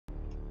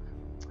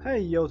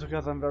Hey yo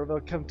together and very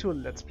welcome to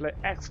Let's Play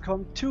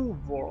XCOM 2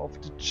 War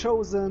of the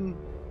Chosen.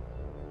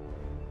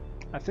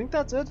 I think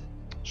that's it.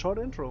 Short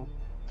intro.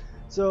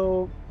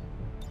 So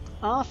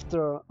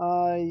after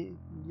I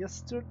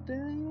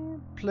yesterday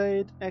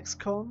played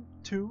XCOM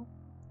 2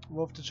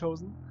 War of the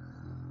Chosen,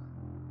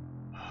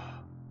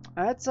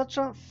 I had such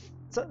a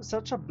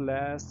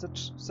blast,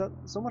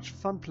 so much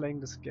fun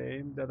playing this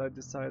game that I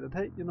decided,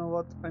 hey, you know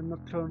what, I'm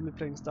not currently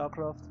playing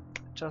StarCraft.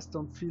 I just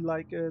don't feel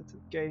like it. The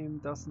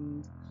game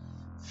doesn't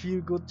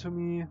feel good to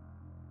me.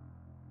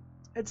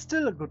 It's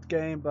still a good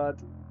game, but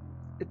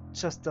it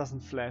just doesn't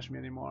flash me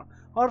anymore.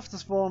 Heart of the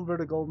Swarm were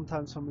the golden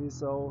times for me,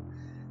 so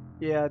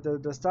yeah, the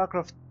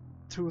StarCraft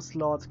 2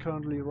 slot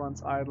currently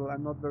runs idle.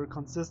 I'm not very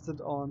consistent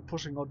on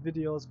pushing out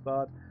videos,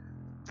 but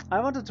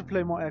I wanted to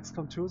play more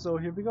XCOM 2, so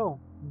here we go.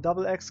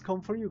 Double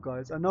XCOM for you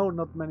guys. I know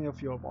not many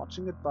of you are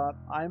watching it, but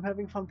I'm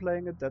having fun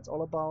playing it. That's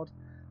all about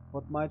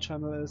what my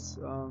channel is,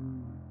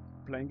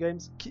 playing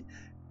games.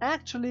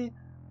 Actually,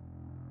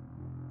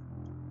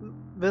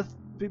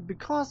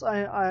 because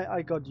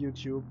I got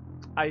YouTube,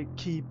 I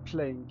keep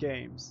playing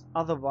games.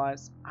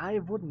 Otherwise, I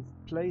wouldn't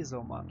play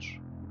so much,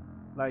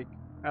 like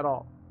at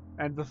all.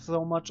 And with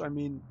so much, I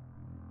mean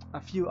a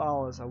few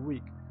hours a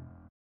week.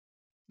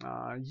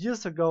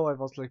 Years ago, I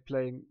was like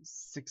playing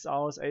 6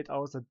 hours, 8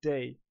 hours a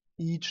day,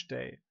 each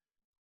day,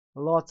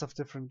 lots of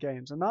different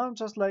games. And now I'm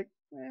just like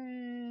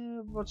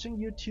watching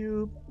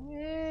YouTube,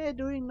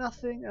 doing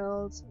nothing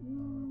else,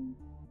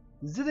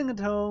 sitting at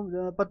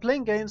home, but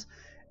playing games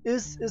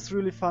is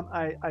really fun.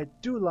 I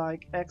do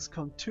like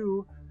XCOM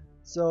 2,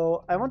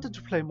 so I wanted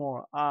to play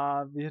more.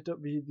 We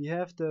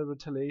have the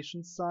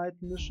retaliation side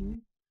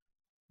mission,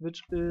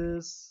 which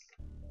is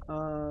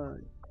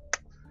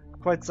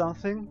quite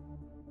something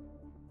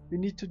we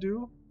need to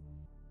do.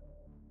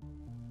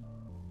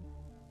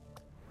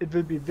 It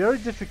will be very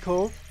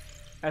difficult,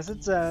 as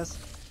it says.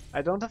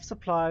 I don't have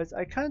supplies,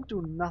 I can't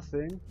do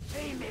nothing,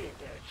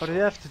 but I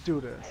have to do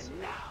this.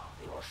 And now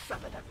they will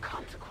suffer the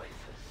consequences.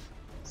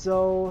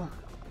 So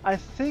I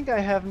think I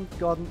haven't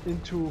gotten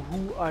into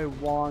who I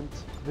want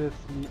with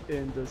me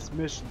in this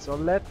mission. So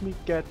let me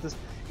get this.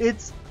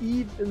 It's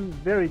even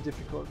very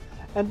difficult.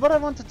 And what I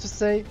wanted to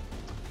say,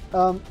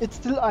 it's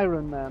still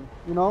Iron Man,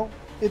 you know?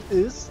 It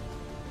is.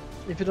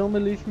 If you don't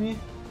believe me,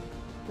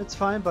 it's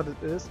fine, but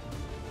it is.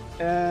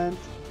 And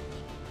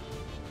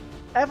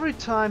every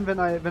time when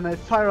I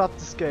fire up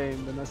this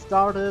game, when I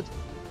start it,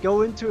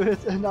 go into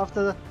it, and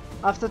after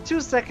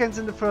 2 seconds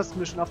in the first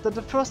mission, after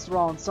the first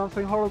round,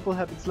 something horrible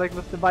happens, like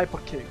with the Viper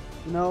King,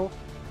 you know?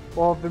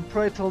 Or when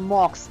Praetor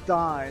Mox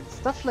died,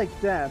 stuff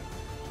like that.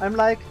 I'm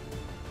like,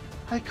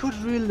 I could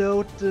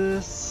reload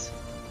this,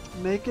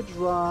 make it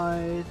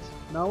right,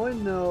 now I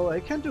know, I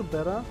can do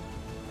better.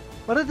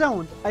 But I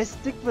don't, I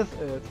stick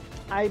with it.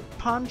 I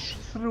punch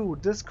through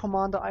this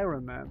Commander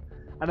Iron Man.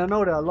 And I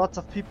know there are lots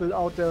of people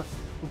out there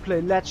who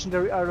play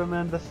Legendary Iron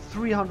Man with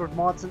 300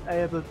 mods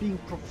enabled, being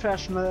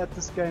professional at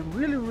this game,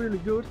 really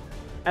good.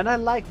 And I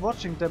like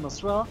watching them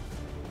as well.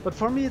 But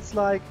for me it's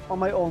like on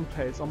my own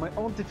pace, on my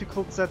own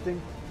difficult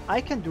setting. I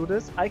can do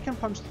this, I can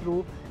punch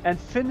through and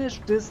finish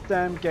this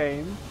damn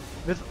game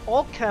with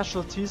all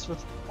casualties,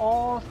 with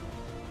all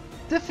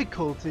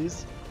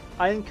difficulties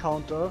I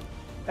encounter.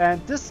 And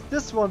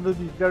this one will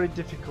be very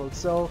difficult.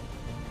 So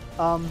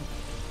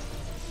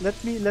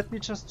let me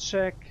just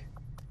check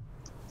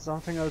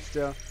something else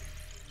there.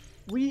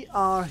 We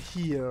are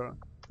here,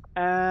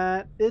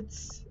 and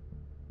it's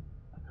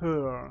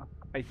her,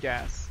 I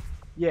guess.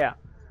 Yeah.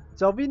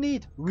 So we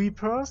need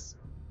Reapers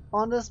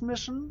on this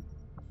mission.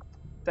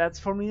 That's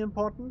for me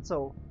important.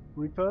 So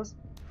Reapers.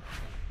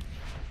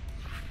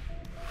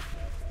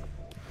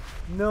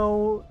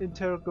 No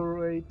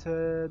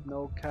interrogated,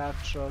 no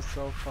capture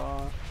so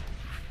far.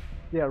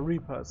 Yeah,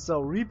 Reapers.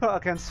 So Reaper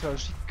against her.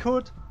 She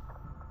could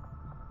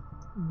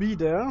be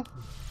there.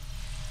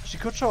 She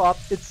could show up.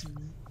 It's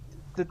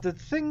the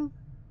thing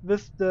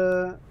with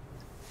the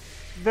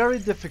very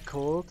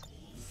difficult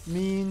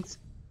means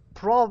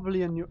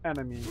probably a new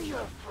enemy.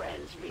 Your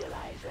friends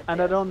realize that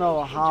And I don't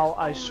know how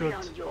I only should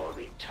on your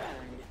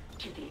return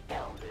to the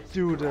Elder's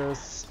do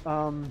grasp.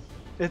 this.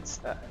 It's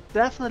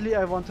definitely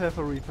I want to have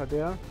a Reaper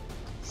there.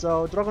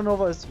 So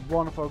Dragonova is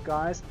one of our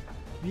guys.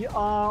 We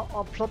are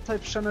a plot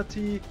type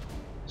Shanty.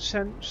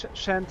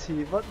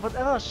 Shanty.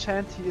 Whatever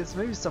Shanty is,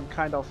 maybe some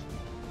kind of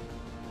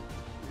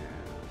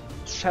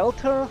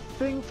shelter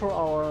thing for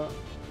our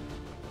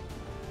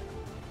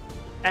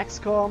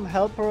XCOM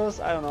helpers.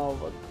 I don't know,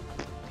 but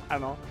I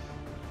don't know.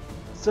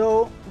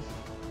 So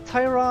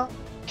Tyra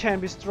can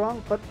be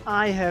strong, but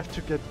I have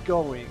to get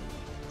going.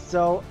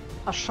 So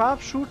a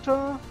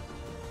sharpshooter,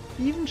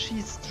 even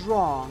she's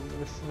strong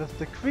with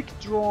the quick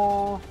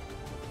draw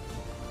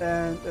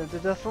and the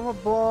death from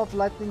above,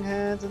 lightning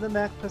hands, and the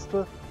mag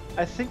pistol.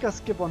 I think I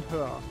skip on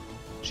her.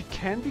 She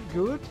can be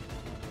good,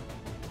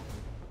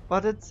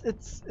 but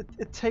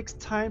it takes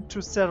time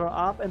to set her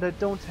up, and I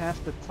don't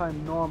have the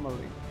time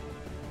normally.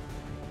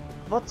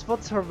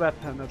 What's her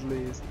weapon at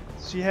least?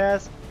 She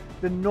has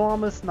the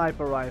normal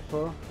sniper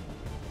rifle.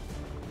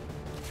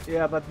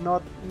 Yeah, but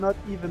not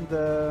even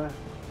the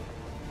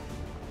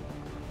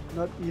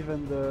Not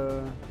even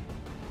the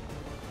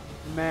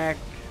mag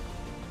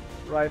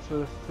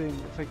rifle thing.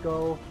 If I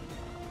go,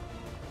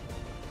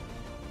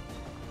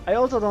 I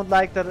also don't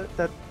like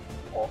that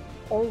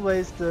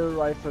always the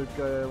rifle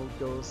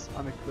goes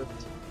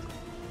unequipped.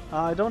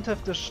 I don't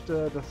have the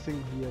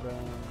thing here. The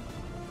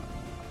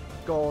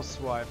Gauss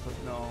rifle.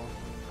 No.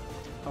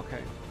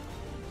 Okay.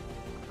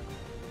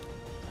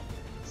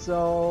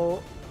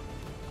 So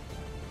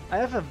I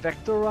have a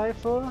vector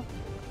rifle.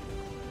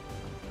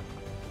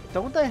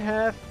 Don't I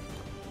have?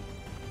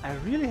 I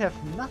really have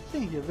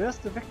nothing here. Where's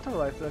the vector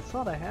rifle? I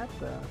thought I had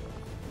that.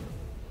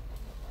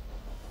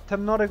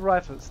 Hypnotic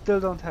rifle.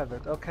 Still don't have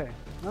it. Okay.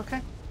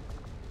 Okay.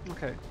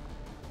 Okay.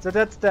 So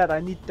that's that.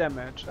 I need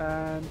damage.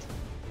 And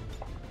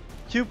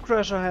Cube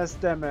Crusher has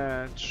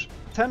damage.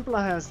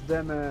 Templar has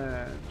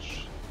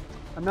damage.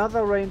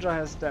 Another Ranger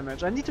has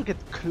damage. I need to get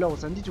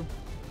close. I need to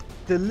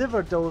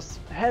deliver those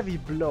heavy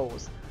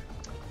blows.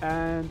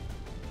 And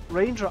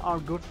Ranger are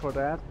good for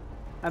that.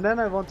 And then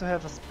I want to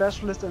have a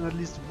Specialist and at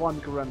least one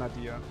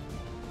Grenadier.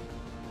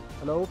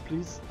 Hello,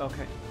 please?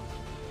 Okay.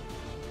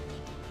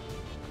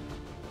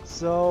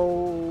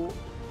 So,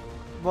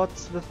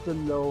 what's with the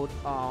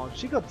loadout?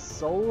 She got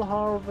Soul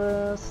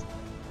Harvest.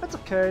 That's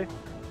okay.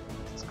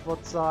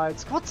 Squad Sight.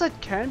 Squad Sight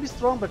can be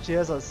strong, but she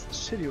has a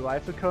shitty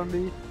rifle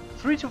currently.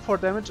 3 to 4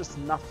 damage is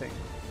nothing.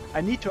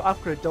 I need to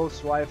upgrade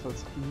those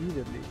rifles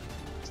immediately.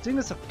 Sting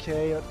is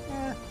okay.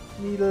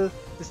 Needle.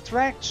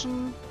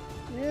 Distraction.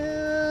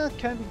 Yeah,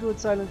 can be good.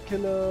 Silent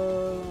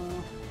Killer.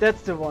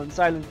 That's the one,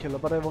 Silent Killer,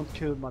 but I won't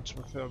kill much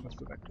with her with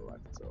the vector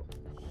rifle, so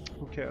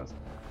who cares?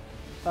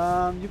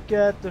 You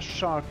get the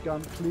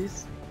shotgun,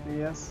 please.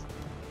 Yes.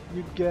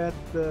 You get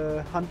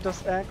the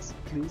Hunter's Axe,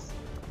 please.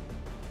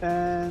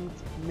 And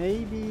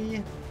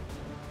maybe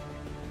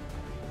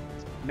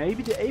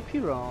the AP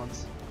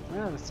rounds.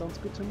 Yeah, that sounds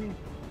good to me.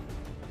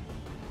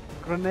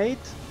 Grenade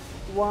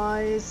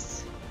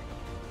wise,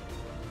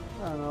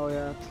 I don't know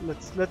yet.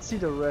 Let's see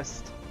the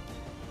rest.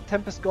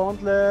 Tempest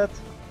Gauntlet,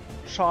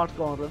 Shard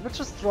Gauntlet, which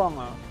is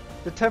stronger?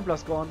 The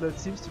Templar's Gauntlet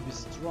seems to be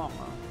stronger,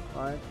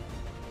 right?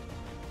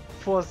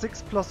 For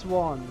 6 plus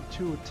 1,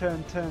 2,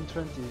 10, 10,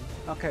 20.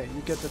 Okay,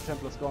 you get the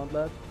Templar's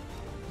Gauntlet.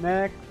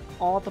 Mag,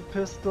 Auto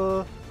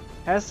Pistol,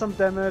 has some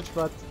damage,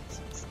 but it's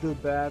still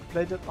bad.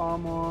 Plated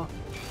Armor,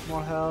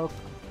 more health.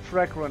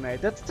 Frag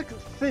Grenade, that's the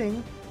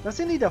thing. Does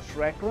he need a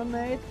Frag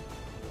Grenade?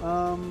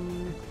 Or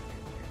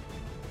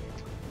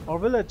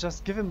will I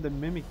just give him the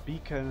Mimic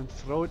Beacon and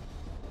throw it?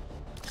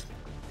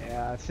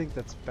 Yeah, I think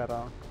that's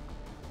better.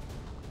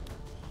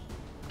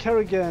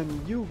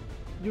 Kerrigan, you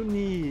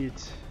need...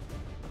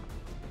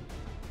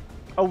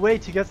 Oh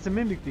wait, he gets the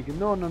Mimic Beacon.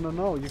 No, no, no,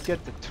 no, you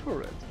get the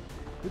turret.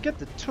 You get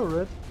the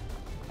turret,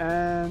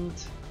 and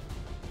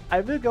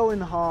I will go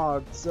in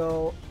hard,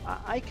 so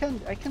I can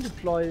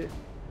deploy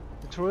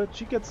the turret.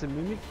 She gets the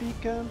Mimic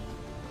Beacon,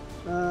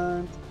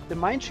 and the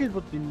Mine Shield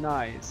would be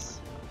nice.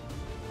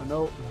 I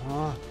know.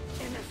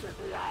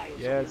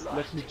 Yes,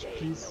 let me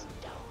please.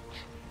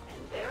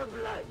 Their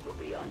blood will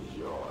be on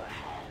your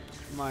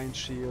hands. Mine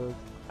Shield.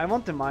 I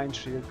want the Mine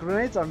Shield.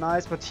 Grenades are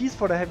nice, but he's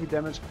for the heavy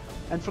damage.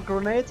 And for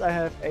grenades I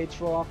have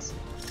Aatrox,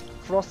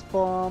 Frost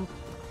Bomb,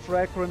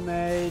 Frag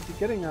Grenade.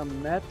 Getting a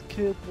Med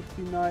Kit would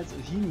be nice.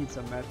 He needs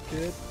a Med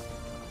Kit.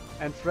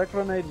 And Frag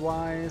Grenade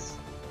wise,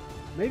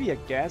 maybe a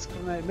Gas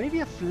Grenade,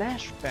 maybe a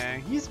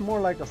Flashbang. He's more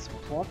like a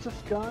supportive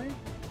guy.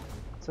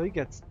 So he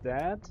gets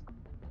that.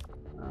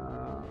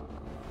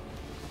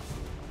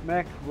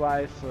 Mag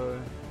Rifle.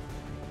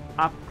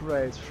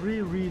 Upgrades, free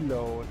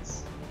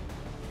reloads.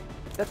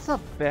 That's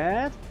not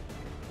bad,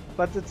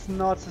 but it's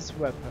not his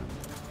weapon.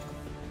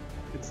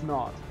 It's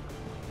not.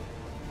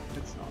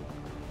 It's not.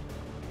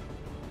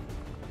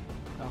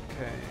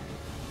 Okay.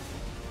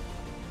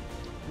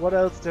 What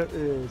else there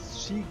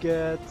is? She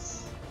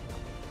gets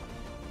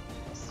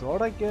a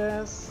sword, I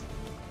guess.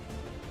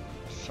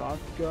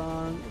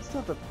 Shotgun. It's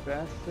not a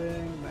bad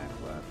thing. Mag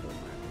rifle,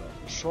 mag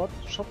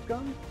rifle.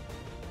 Shotgun?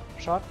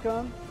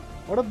 Shotgun?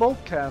 Or the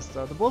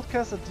Boltcaster. The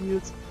Boltcaster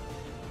deals...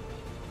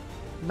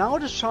 Now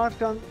the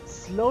shotgun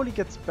slowly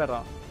gets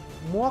better.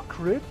 More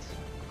crit.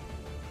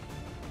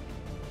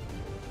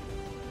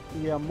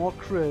 Yeah, more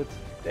crit.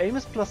 The aim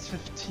is plus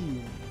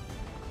 15.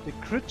 The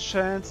crit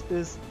chance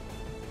is...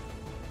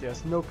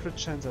 There's no crit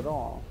chance at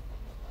all.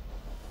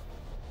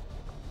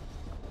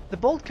 The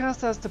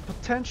Boltcaster has the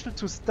potential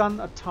to stun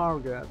a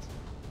target.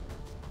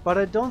 But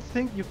I don't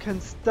think you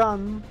can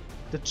stun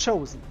the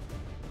Chosen.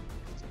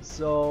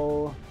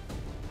 So...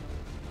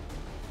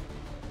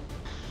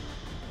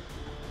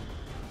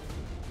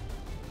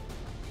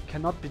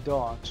 Cannot be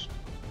dodged.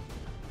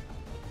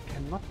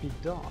 Cannot be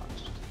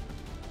dodged.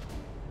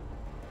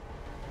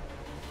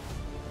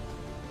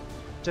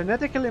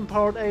 Genetically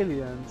empowered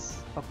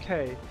aliens.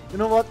 Okay. You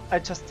know what? I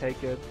just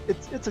take it.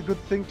 It's a good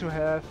thing to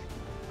have.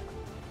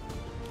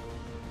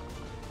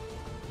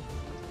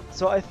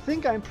 So I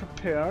think I'm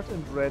prepared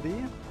and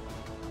ready.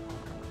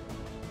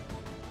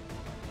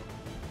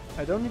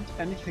 I don't need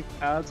anything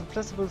else.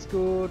 Implacable is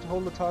good.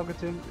 Hold the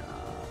targeting.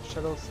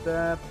 Shadow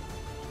Step.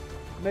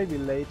 Maybe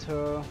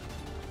later.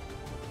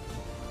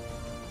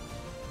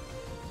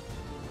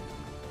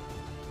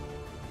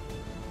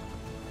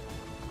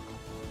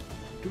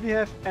 Do we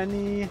have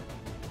any...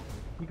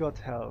 He got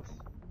health.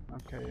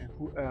 Okay,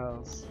 who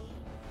else?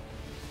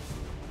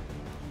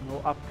 No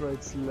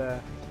upgrades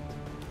left.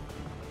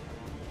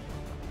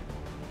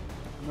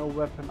 No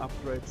weapon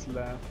upgrades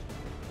left.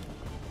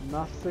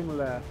 Nothing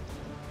left.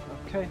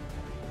 Okay.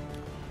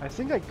 I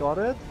think I got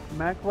it.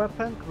 Mag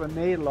weapon,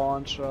 grenade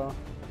launcher.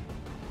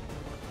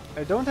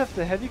 I don't have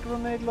the heavy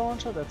grenade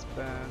launcher, that's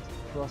bad.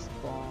 Frost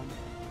bomb.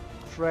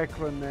 Frag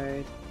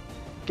grenade.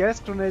 Gas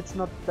grenade's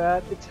not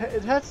bad.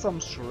 It has some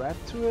shred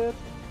to it.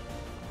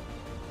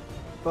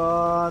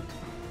 But...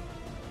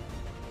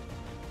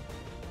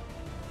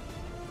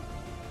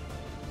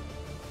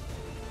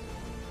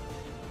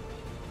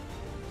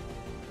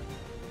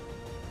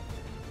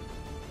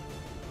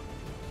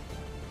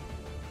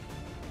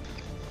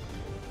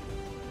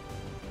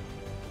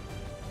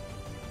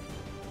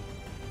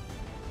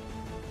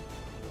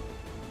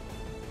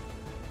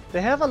 they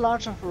have a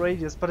larger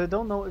radius, but I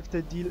don't know if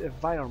they deal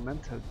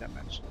environmental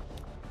damage.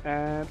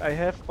 And I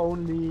have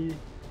only...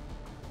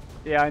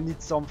 yeah, I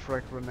need some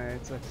frag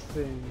grenades, I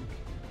think.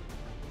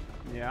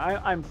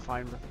 Yeah, I'm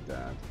fine with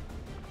that.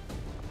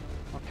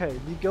 Okay,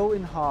 we go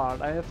in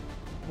hard. I have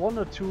 1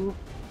 or 2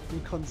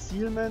 in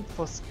concealment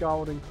for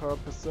scouting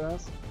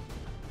purposes.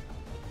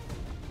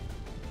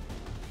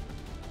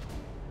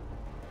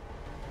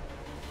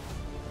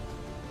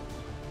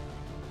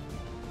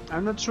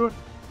 I'm not sure.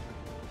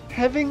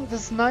 Having the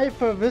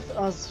sniper with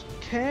us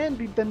can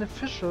be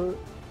beneficial,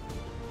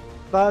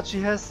 but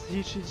she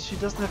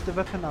doesn't have the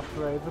weapon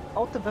upgrade.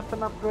 Without the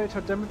weapon upgrade,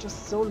 her damage is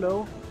so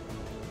low.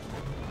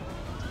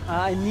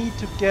 I need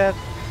to get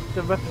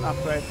the weapon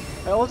upgrade.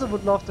 I also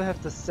would love to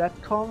have the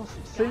SATCOM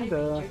thing,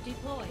 the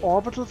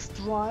orbital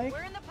strike,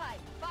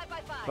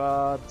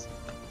 but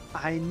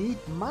I need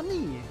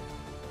money.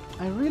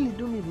 I really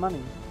do need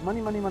money.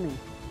 Money, money, money.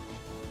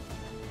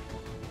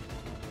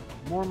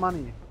 More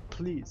money,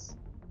 please.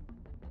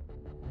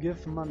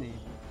 Give money.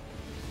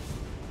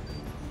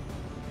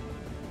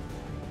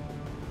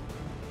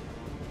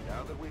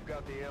 Now that we've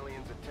got the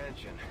aliens'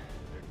 attention,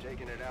 they're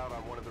taking it out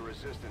on one of the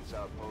resistance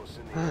outposts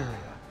in the area.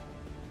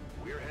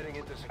 We're heading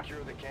in to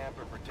secure the camp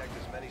and protect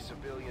as many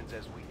civilians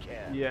as we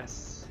can.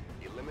 Yes.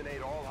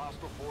 Eliminate all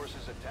hostile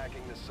forces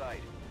attacking the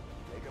site.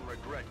 Make them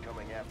regret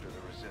coming after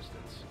the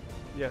resistance.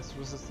 Yes,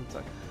 resistance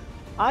site.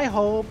 I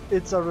hope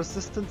it's a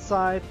resistance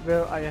site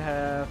where I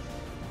have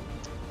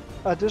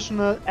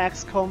additional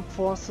XCOM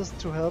forces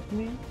to help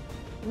me.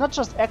 Not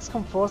just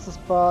XCOM forces,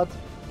 but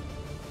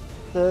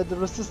the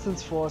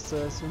resistance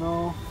forces, you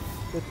know.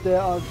 That there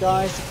are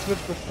guys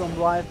equipped with some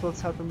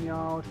rifles helping me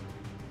out.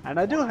 And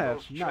I do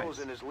have. Nice.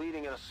 Chosen is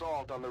leading an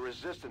assault on the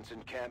resistance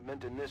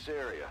encampment in this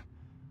area.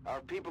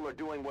 Our people are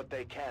doing what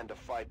they can to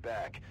fight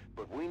back,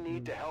 but we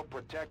need to help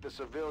protect the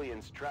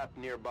civilians trapped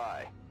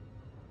nearby.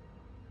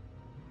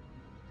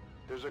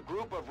 There's a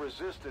group of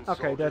resistance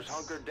soldiers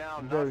hunkered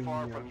down not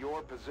far from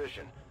your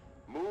position.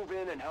 Move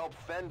in and help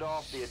fend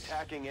off the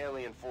attacking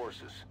alien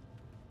forces.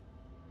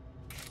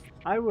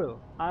 I will.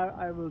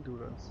 I will do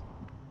this.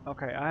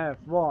 Okay, I have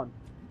 1,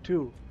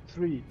 2,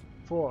 3,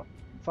 4,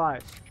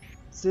 5,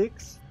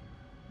 6.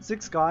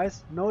 6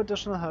 guys. No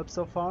additional help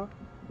so far.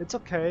 It's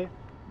okay.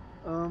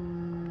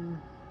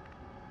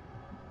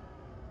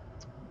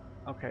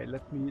 Okay,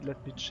 let me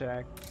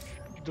check.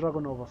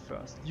 Dragonova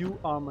first. You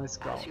are my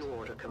scout. As you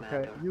order,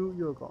 okay,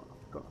 you're gonna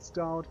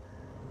scout.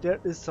 There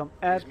is some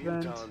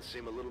advent. These mutons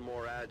seem a little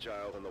more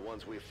agile than the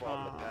ones we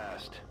fought in the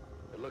past.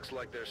 It looks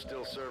like they're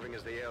still serving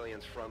as the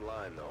aliens' front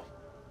line, though.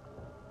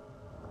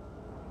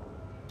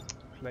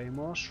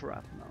 Claymore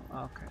shrapnel.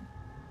 Okay.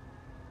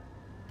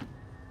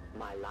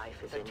 My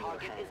life is in your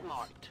hands. The target is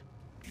marked.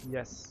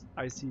 Yes,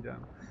 I see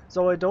them.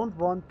 So I don't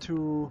want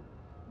to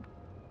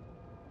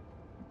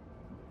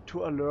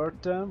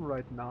alert them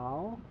right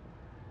now.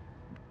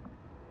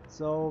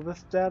 So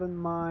with that in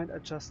mind, I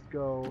just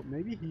go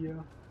maybe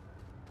here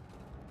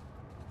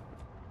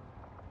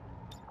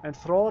and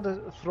throw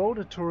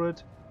the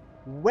turret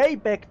way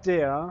back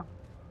there.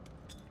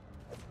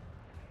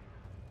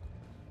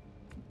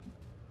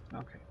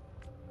 Okay.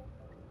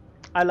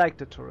 I like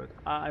the turret.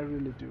 I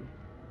really do.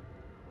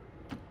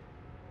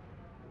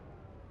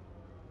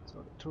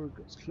 So the turret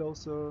gets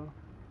closer.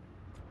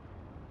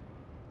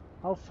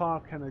 How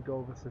far can I go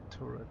with the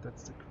turret?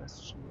 That's the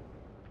question.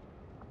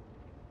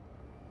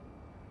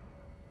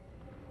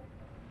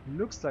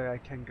 Looks like I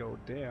can go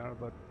there,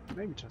 but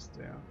maybe just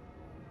there.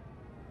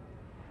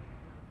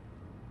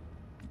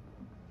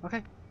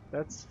 Okay,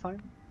 that's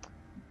fine.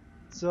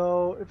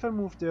 So if I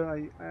move there,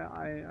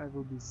 I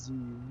will be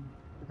seen.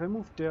 If I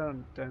move there,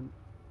 then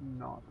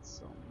not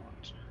so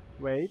much.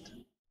 Wait.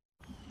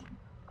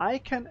 I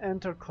can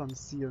enter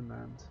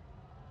concealment,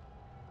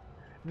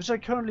 which I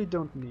currently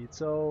don't need,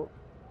 so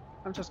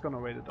I'm just gonna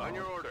wait it out. On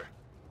your order.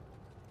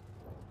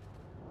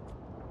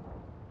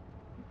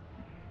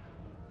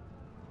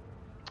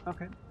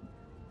 Okay.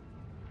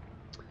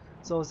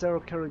 So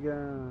Zero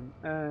Kerrigan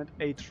and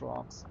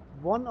Aatrox.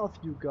 One of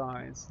you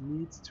guys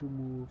needs to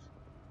move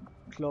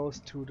close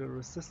to the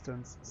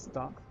resistance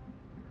stuff.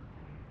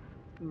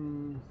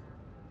 Know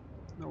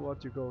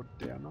what, you go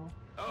there now?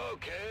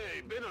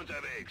 Okay, bin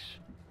unterwegs.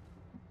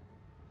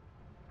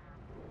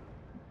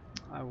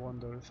 I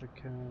wonder if I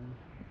can.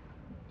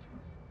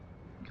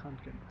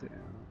 Can't get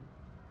there.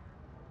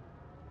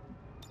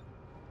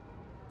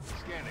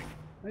 Scanning.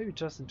 Maybe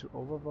just into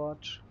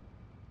Overwatch.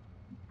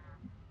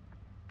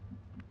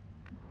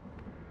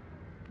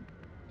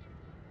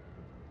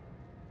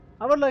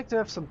 I would like to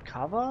have some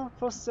cover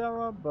for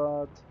Sarah,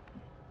 but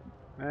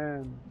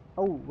man.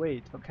 Oh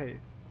wait, okay.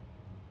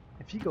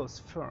 If he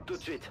goes Tout de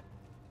first. suite.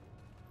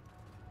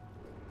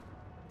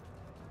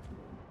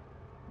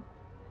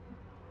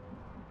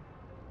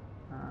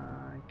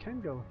 I can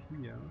go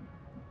here.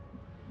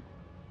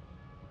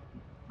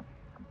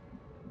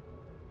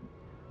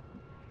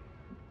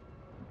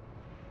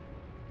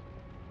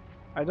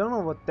 I don't know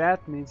what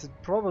that means. It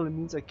probably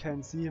means I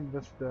can see him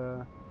with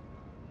the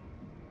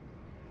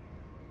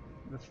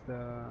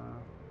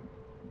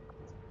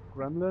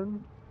gremlin.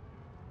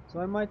 So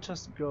I might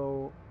just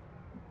go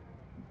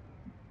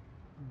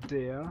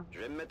there Je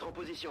vais me mettre en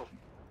position.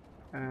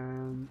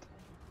 and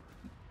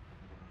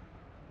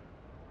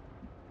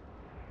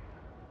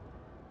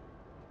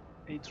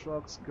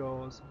Aatrox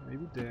goes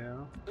maybe there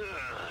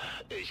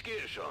Ich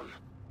gehe schon.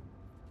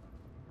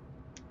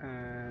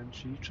 and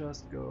she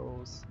just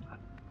goes.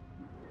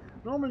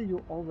 Normally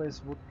you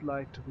always would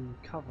like to be in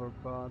cover,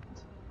 but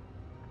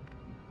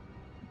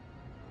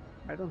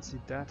I don't see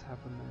that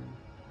happening.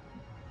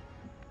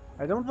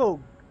 I don't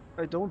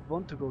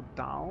want to go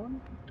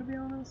down, to be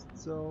honest,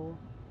 so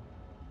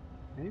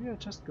maybe I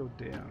just go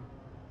there.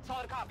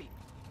 Solid copy.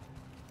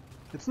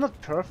 It's not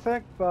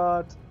perfect,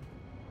 but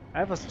I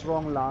have a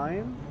strong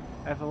line.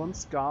 I have one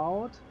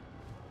scout.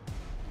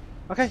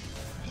 Okay,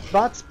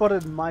 but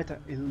spotted Mitre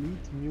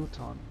Elite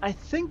Muton. I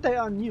think they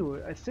are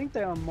new. I think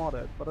they are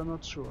modded, but I'm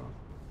not sure.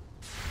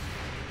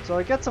 So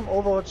I get some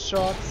Overwatch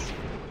shots.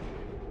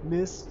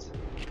 Missed.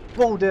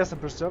 Whoa, there's a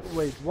Berserker.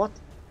 Wait, what?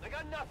 I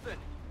got nothing.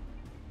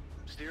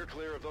 Steer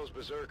clear of those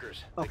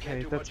berserkers. Okay, they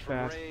can't do that's much from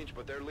bad. range,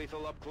 but they're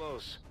lethal up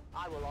close.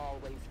 I will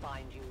always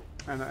find you.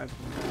 And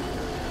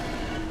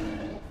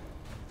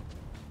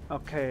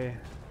okay,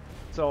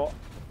 so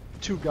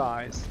 2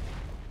 guys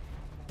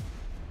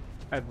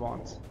at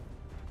once.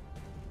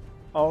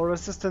 Oh,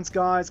 resistance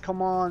guys,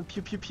 come on,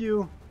 pew pew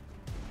pew.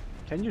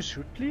 Can you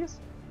shoot, please?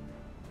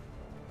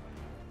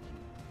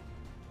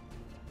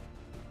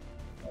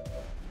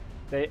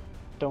 They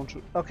don't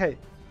shoot. Okay.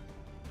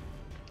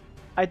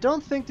 I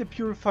don't think the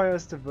Purifier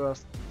is the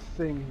worst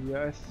thing here.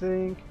 I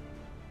think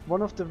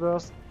one of the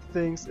worst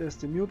things is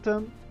the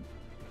Mutant.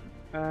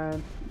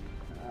 And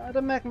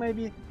the mech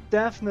maybe,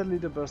 definitely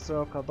the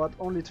Berserker, but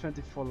only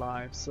 24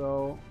 lives,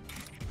 so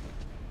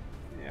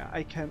yeah,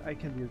 I can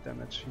deal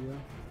damage here.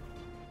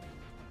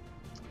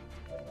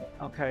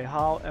 Okay,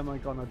 how am I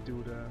gonna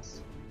do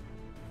this?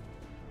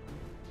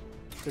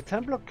 The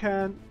Templar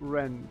can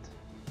rend.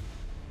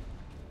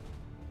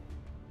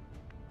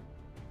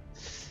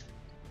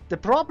 The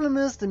problem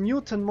is the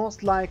Mutant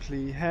most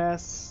likely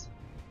has...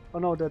 Oh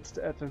no, that's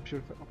the Advent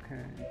Purifier.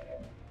 Okay.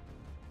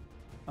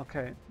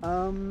 Okay,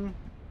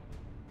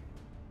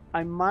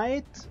 I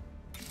might...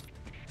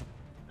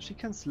 She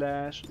can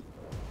slash,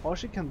 or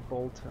she can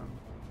bolt him.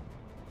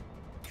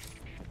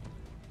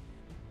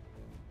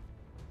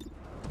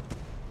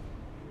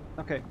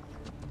 Okay,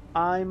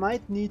 I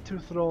might need to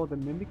throw the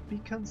Mimic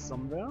Beacon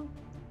somewhere.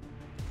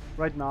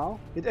 Right now.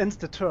 It ends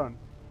the turn.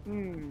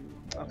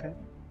 Okay.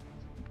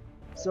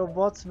 So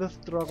what's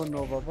with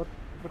Dragonova? What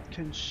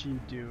can she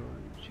do?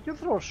 She can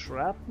throw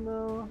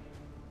Shrapnel,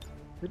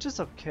 which is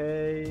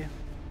okay,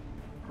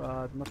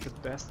 but not the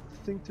best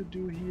thing to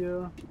do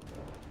here.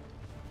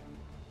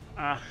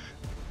 Ah,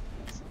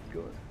 that's not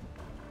good.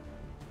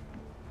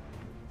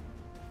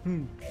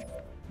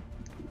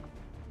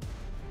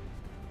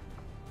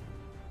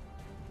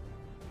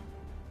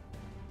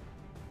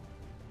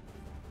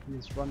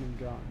 He's running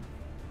gun.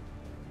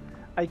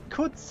 I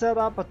could set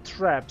up a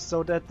trap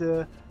so that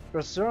the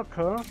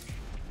Berserker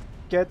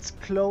gets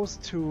close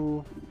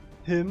to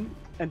him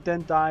and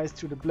then dies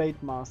to the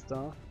Blade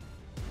Master.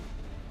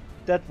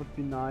 That would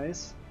be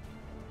nice.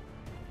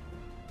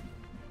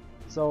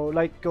 So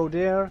like go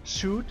there,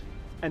 shoot,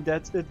 and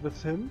that's it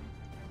with him.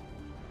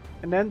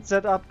 And then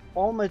set up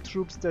all my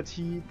troops that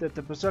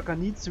the Berserker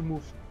needs to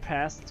move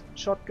past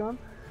shotgun.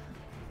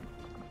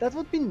 That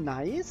would be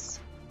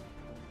nice,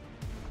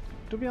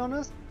 to be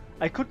honest.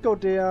 I could go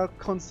there,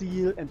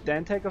 conceal, and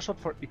then take a shot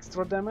for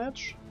extra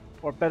damage,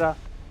 or better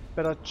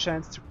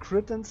chance to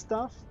crit and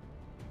stuff,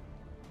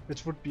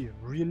 which would be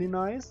really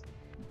nice.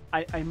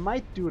 I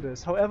might do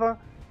this. However,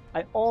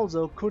 I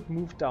also could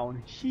move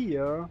down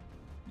here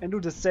and do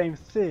the same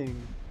thing,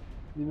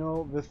 you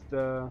know, with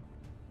the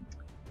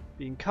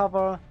being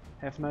cover,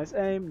 have nice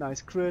aim,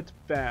 nice crit,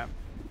 bam.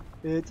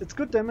 It's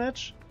good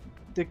damage.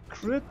 The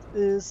crit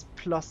is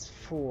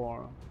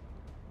 +4.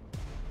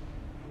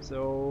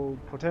 So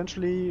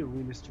potentially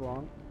really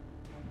strong.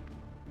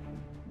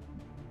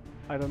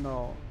 I don't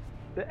know.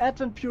 The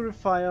Advent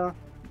Purifier,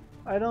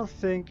 I don't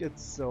think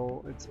it's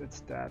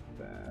that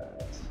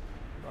bad.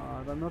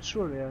 But I'm not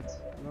sure yet.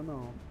 I don't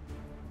know.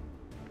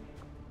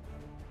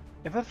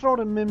 If I throw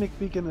the Mimic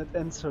Beacon, it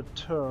ends her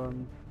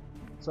turn.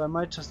 So I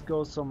might just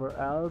go somewhere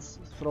else,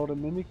 throw the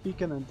Mimic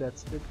Beacon, and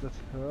that's it with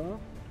her.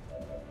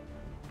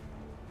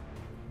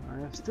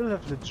 I still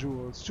have the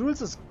Jules.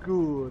 Jules is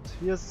good.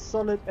 He has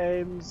solid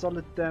aim,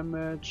 solid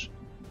damage,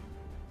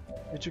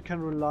 which you can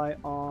rely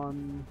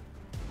on.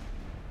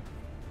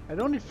 I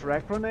don't need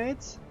frag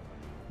grenades.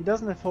 He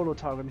doesn't have holo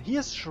target. He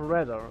has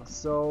Shredder,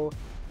 so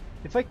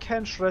if I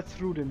can shred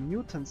through the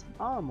mutant's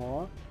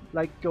armor,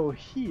 like go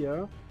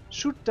here,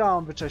 shoot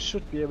down, which I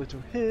should be able to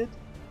hit,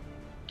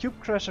 Cube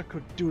Crusher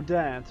could do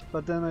that,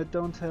 but then I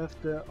don't have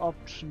the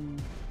option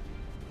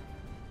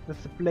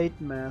with the Blade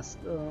Mask.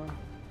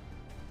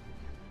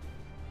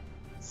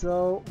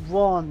 So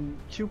 1,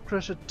 Cube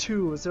Crusher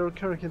 2, Zero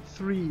Hurricane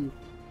 3,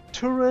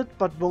 turret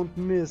but won't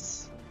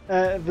miss.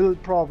 Will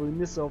probably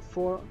miss, so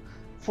 4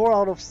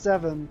 out of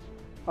 7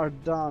 are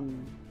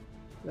done.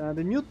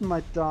 The mutant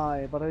might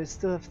die, but I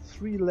still have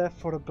 3 left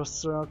for the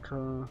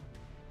Berserker.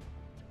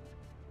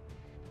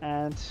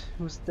 And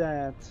who's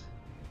that?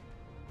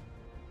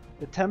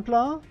 The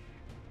Templar?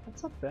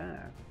 That's not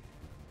bad.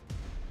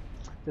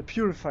 The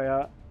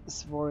Purifier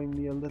is worrying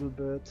me a little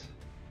bit.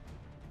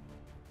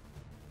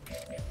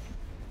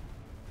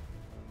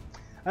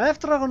 I have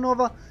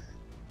Dragonova.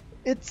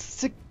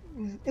 It's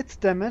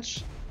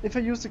damage if I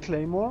use the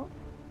Claymore,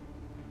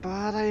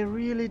 but I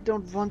really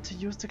don't want to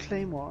use the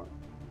Claymore.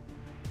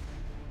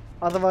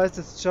 Otherwise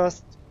it's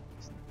just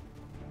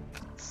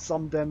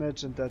some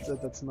damage and that's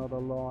it, that's not a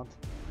lot.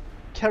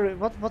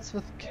 What's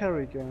with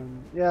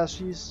Kerrigan? Yeah,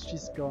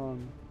 she's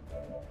gone.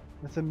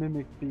 With the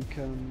Mimic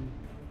Beacon.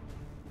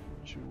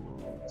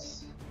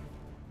 Jewels.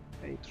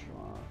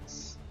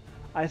 Aatrox.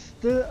 I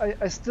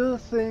still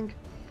think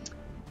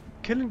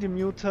killing the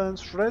mutant,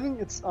 shredding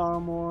its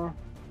armor,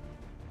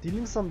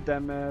 dealing some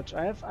damage.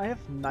 I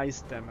have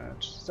nice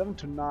damage. 7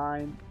 to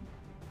 9.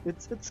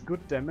 It's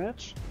good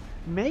damage.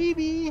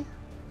 Maybe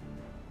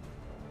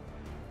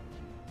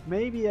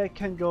I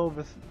can go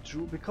with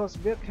Drew, because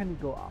where can you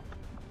go up?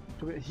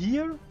 To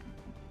here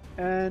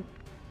and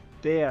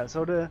there.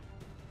 So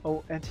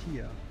and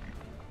here.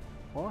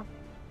 What?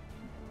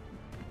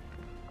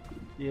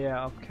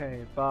 Yeah,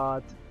 okay,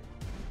 but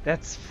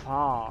that's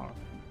far.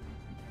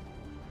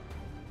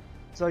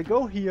 So I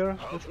go here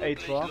with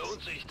Aatrox.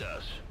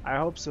 I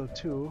hope so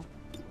too.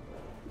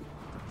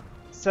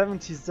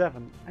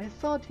 77. I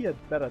thought he had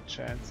better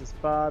chances,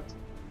 but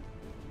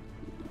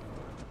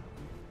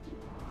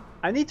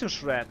I need to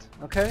shred,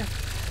 okay?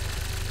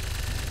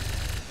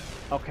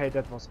 Okay,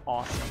 that was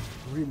awesome.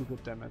 Really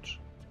good damage.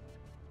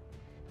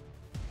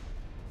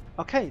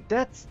 Okay,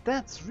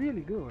 that's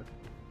really good.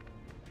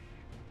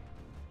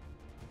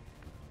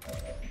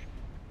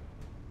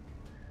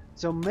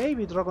 So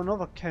maybe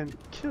Dragonova can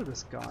kill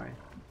this guy.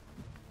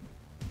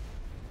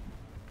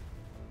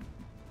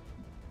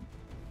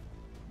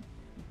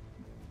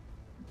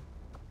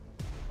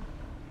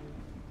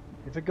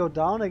 If I go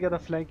down, I get a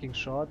flanking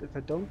shot. If I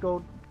don't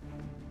go...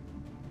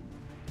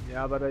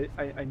 Yeah, but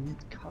I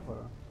need cover.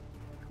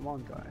 Come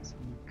on, guys,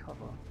 I need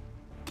cover.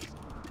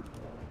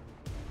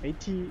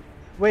 80...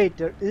 Wait,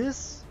 there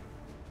is...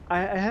 I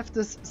have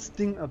this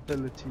Sting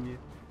ability.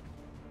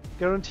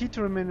 Guaranteed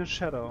to remain in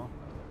shadow.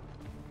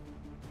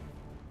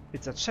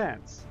 It's a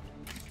chance.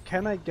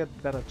 Can I get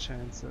better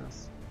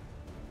chances?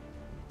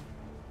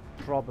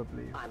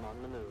 Probably. I'm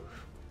on the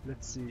move.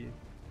 Let's see.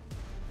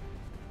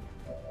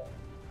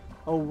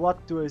 Oh,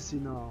 what do I see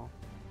now?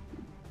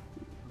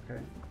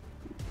 Okay.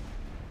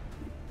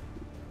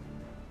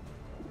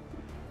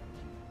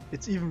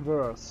 It's even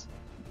worse.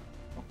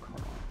 Oh, come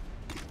on.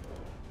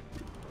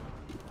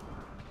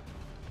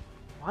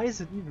 Why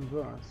is it even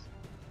worse?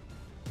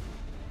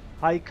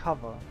 High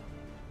cover.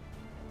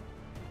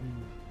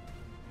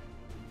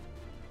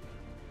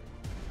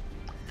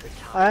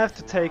 I have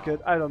to take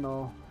it, I don't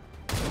know.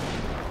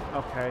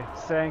 Okay,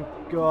 thank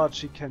God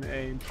she can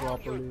aim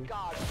properly.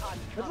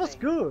 That was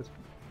good!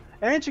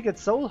 And she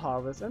gets Soul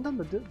Harvest and on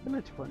the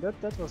ability point.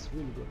 That was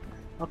really good.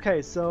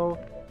 Okay, so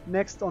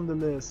next on the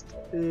list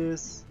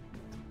is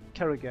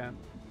Kerrigan.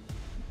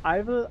 I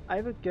will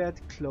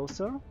get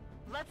closer.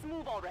 Let's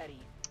move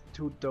already.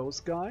 To those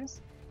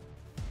guys.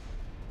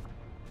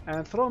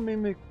 And throw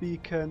Mimic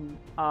Beacon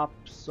up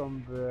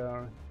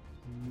somewhere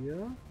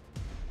here.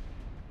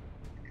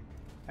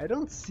 I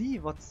don't see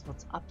what's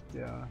up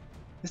there.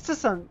 Is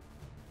this an...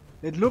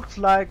 It looks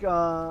like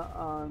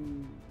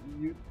an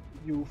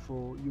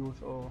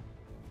UFO.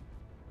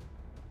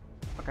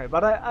 Okay,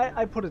 but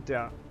I put it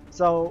there.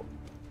 So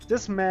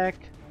this mech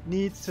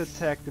needs to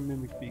attack the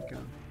Mimic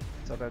Beacon.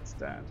 So that's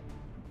that.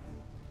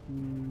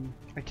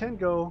 I can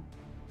go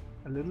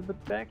a little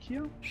bit back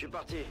here.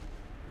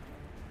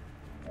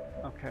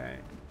 Okay.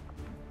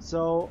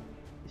 So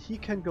he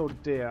can go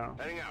there.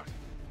 Heading out.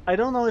 I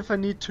don't know if I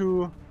need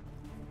to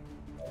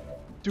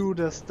do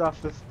the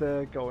stuff with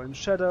the go in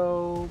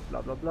shadow,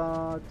 blah blah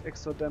blah,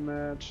 extra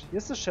damage.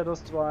 Here's the shadow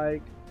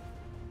strike.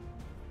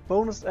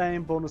 Bonus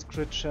aim, bonus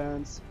crit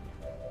chance.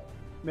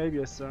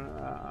 Maybe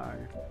I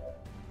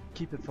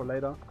keep it for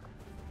later.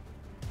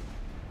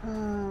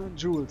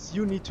 Jules,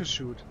 you need to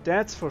shoot.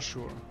 That's for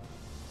sure.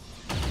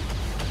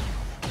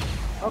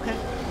 Okay,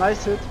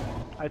 nice hit.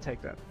 I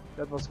take that.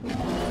 That was good.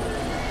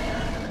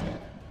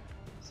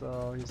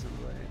 So he's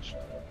enraged.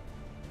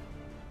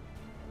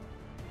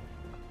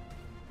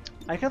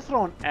 I can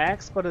throw an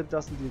axe, but it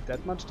doesn't deal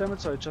that much damage,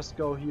 so I just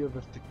go here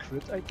with the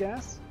crit, I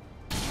guess.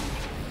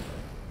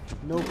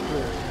 No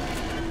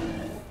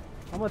crit.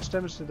 How much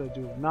damage did I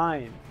do?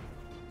 9.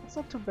 That's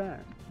not too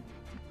bad.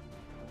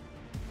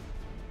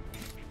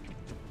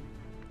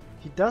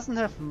 He doesn't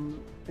have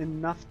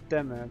enough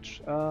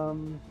damage.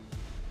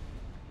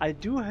 I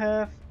do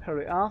have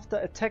parry after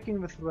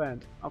attacking with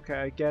rend. Okay,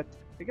 I get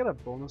a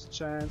bonus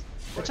chance.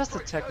 I just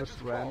attack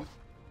with rend.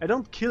 I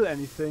don't kill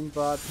anything,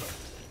 but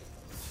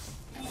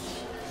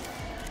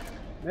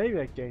maybe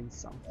I gain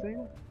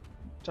something.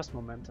 Just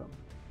momentum.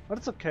 But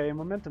it's okay,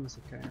 momentum is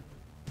okay.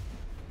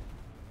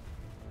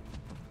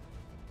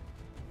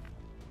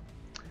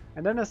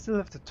 And then I still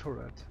have the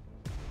turret.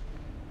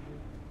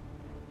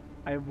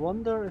 I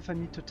wonder if I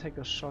need to take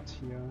a shot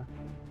here.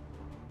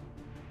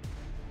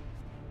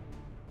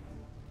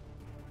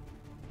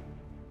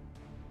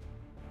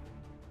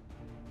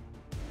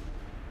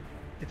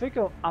 If I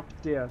go up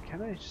there,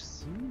 can I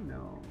see?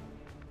 No.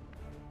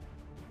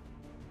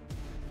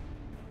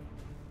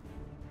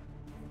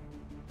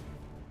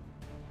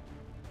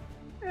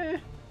 I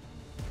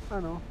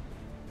don't know.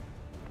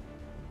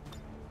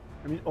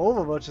 I mean,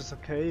 Overwatch is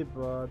okay,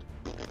 but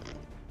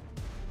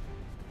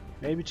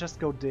maybe just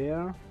go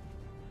there,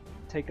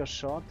 take a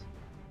shot.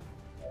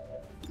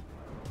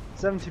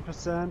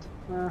 70%.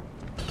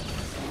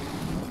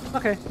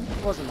 Okay,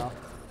 was enough.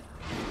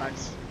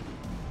 Nice.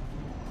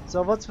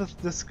 So what's with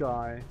this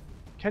guy?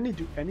 Can he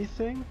do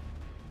anything?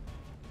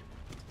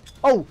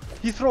 Oh,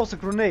 he throws a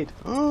grenade.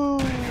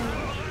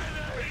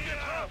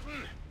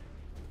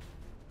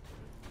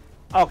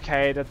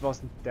 Okay, that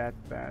wasn't that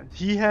bad.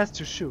 He has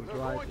to shoot,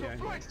 right? Yeah,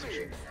 he has to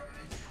shoot.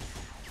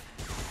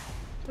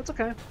 That's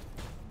okay.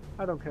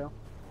 I don't care.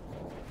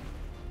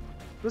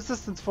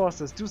 Resistance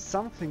forces, do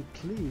something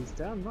please.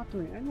 They're not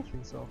doing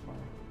anything so far.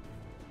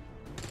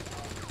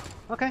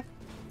 Okay.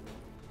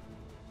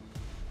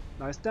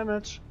 Nice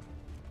damage.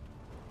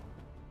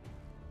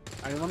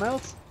 Anyone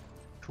else?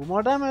 2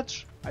 more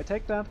damage. I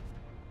take that.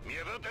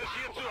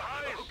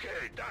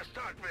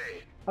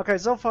 Okay,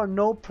 so far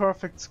no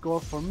perfect score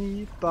for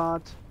me,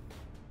 but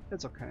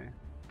it's okay.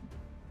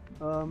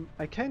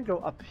 I can go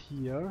up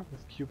here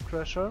with Cube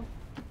Crusher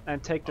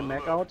and take the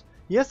mech out.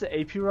 He has the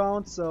AP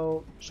round,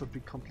 so should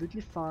be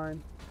completely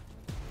fine.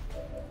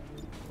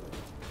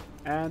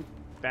 And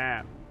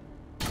bam.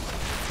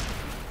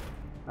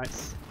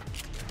 Nice.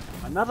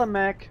 Another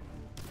mech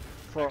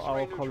for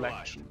our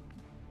collection.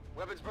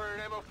 Weapons burning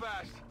ammo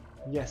fast.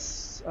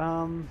 Yes.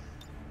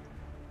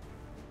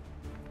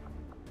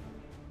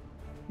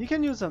 You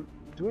can use a...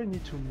 Do I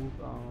need to move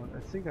out? I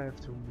think I have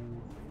to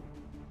move.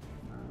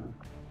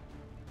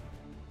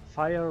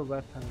 Fire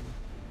weapon.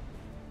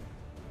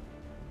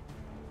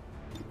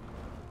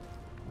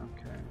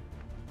 Okay.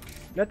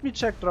 Let me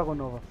check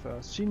Dragonova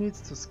first. She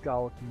needs to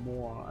scout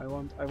more. I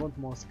want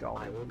more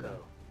scouting. I will go.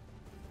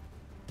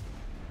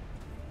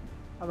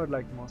 I would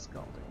like more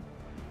scouting.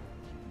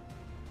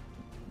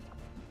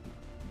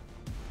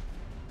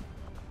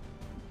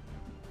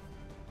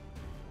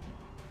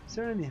 Is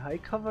there any high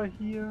cover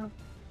here?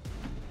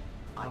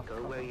 I go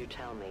where you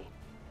tell me.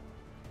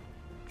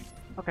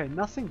 Okay,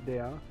 nothing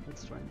there.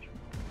 That's strange.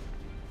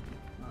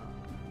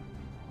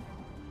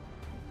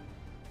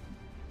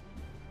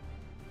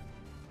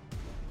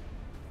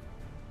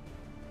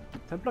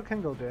 Templar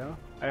can go there.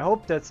 I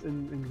hope that's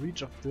in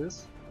reach of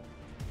this.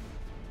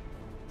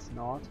 It's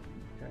not.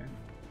 Okay.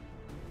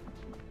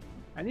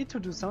 I need to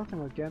do something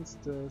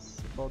against this,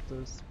 about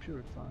this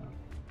purifier.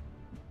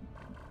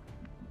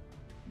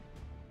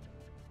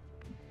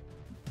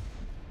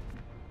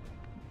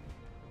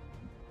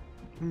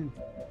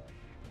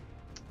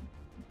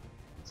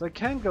 So I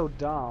can go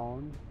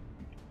down.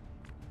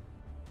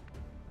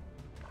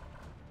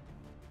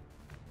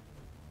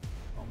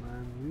 Oh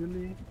man,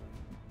 really?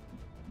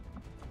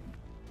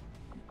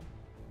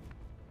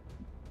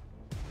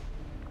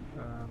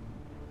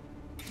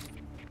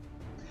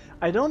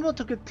 I don't want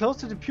to get close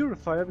to the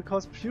purifier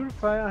because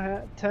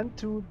purifier tend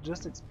to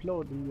just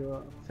explode in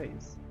your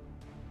face,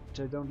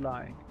 which I don't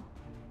like.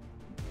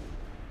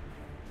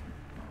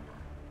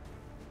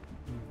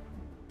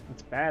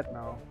 It's bad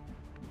now.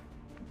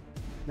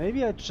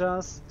 Maybe I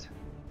just...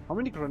 How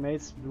many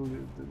grenades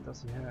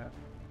does he have?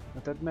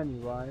 Not that many,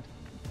 right?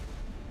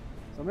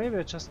 So maybe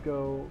I just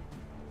go...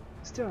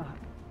 Is there a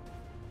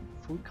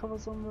full cover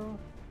somewhere?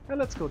 Yeah,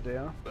 let's go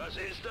there. Was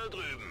ist da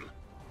drüben?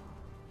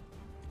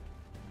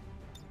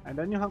 And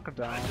then you hunker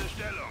down.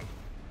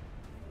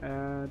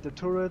 The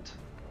turret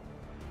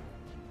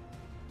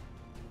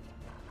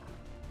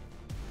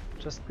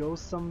just goes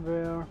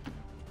somewhere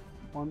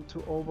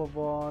onto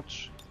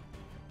Overwatch.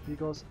 He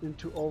goes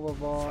into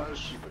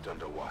Overwatch. Keep it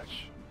under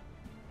watch.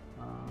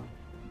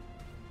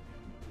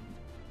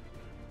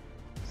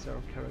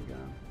 Sarah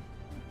Kerrigan.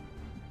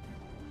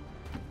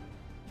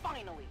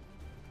 Finally.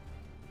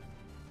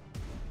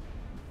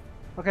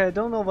 Okay, I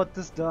don't know what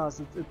this does.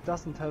 It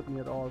doesn't help me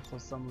at all for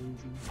some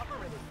reason.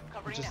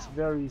 Which is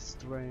very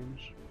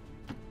strange.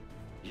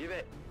 J'y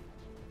vais.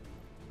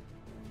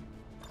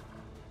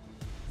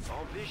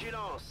 En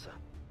vigilance.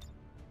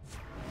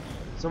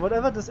 So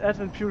whatever this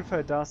Advent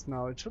Purifier does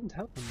now, it shouldn't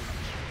help me much.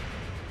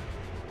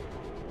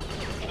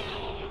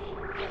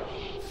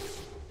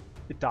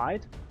 It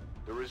died?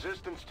 The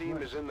resistance team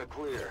is in the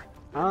clear.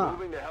 They're Ah.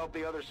 moving to help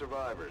the other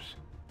survivors.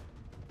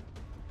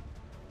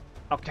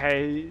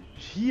 Okay,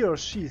 he or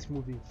she is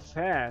moving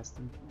fast.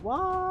 And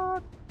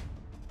what?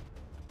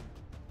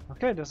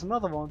 Okay, there's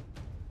another one.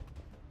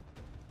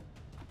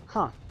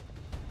 Huh.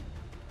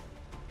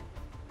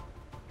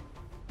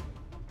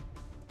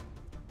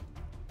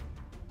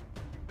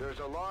 There's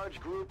a large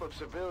group of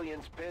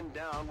civilians pinned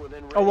down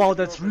within range Oh wow, of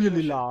your that's really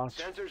position. large.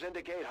 Sensors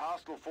indicate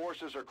hostile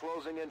forces are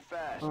closing in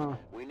fast. Oh.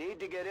 We need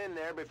to get in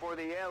there before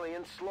the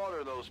aliens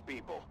slaughter those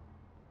people.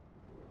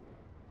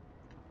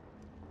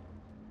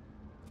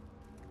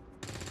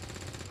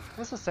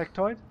 Where's the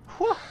sectoid?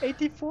 Whew,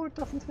 84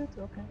 doesn't hit?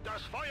 Okay.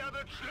 Das Feuer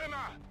wird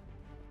schlimmer.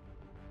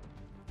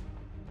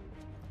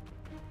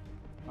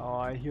 Oh,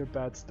 I hear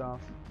bad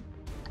stuff.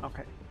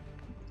 Okay.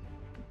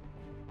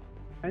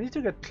 I need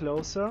to get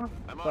closer,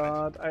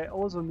 but I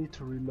also need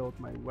to reload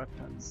my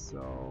weapons,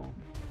 so...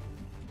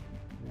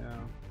 yeah.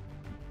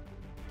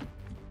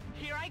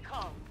 Here I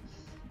come.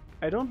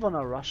 I don't want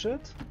to rush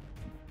it,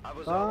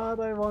 but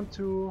I want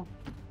to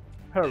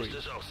hurry.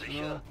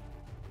 You know?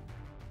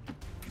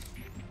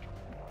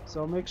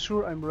 So make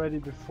sure I'm ready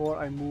before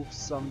I move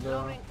somewhere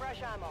Loading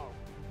fresh ammo.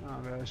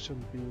 where I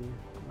shouldn't be.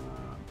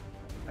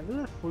 I will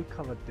have full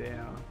cover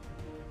there,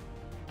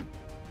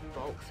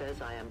 Volk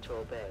says I am to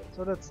obey.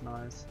 so that's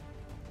nice.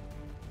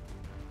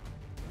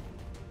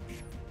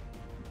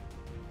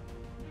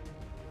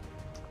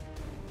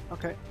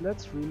 Okay,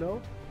 let's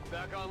reload.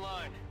 Back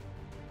online.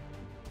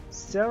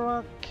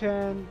 Sarah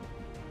can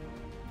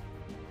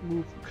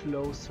move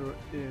closer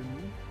in.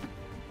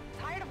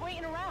 Tired of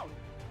waiting around.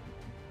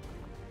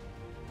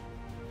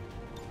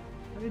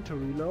 I need to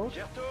reload.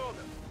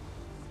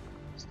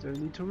 Still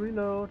need to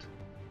reload.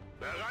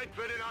 Bereit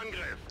für den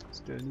Angriff.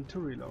 Still need to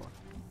reload.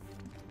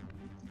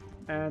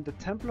 And the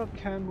Templar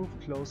can move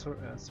closer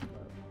as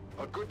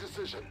well. A good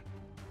decision.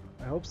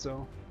 I hope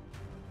so.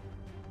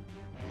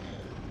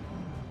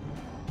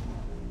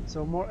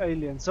 So more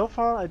aliens. So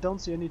far I don't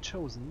see any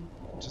chosen,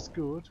 which is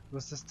good.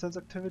 Resistance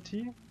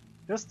activity.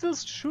 They're still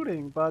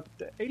shooting, but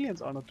the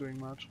aliens are not doing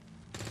much.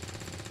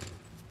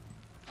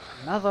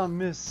 Another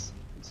miss.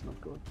 It's not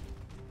good.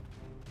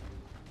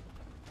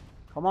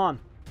 Come on.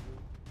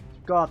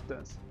 You got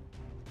this.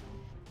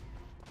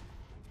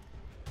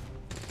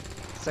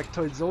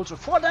 Sectoid soldier,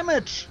 4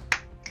 damage!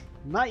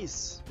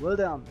 Nice! Well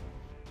done.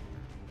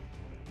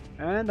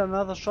 And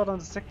another shot on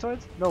the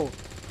sectoid? No.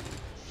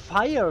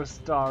 Fire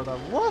starter,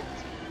 what?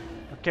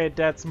 Okay,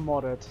 that's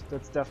modded.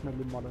 That's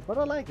definitely modded, but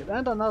I like it.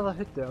 And another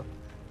hit there.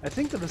 I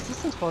think the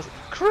resistance was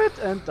crit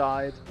and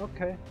died.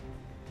 Okay,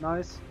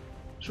 nice.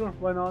 Sure,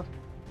 why not?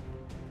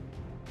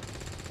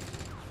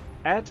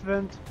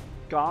 Advent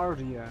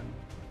Guardian.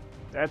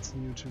 That's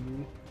new to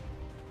me.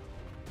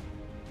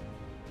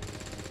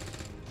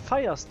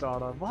 Fire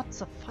starter.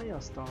 What's a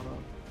fire starter?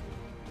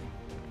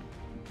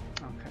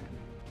 Okay.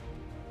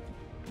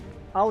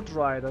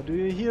 Outrider, do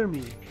you hear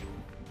me?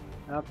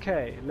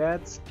 Okay,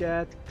 let's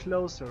get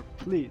closer,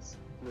 please.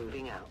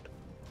 Moving out.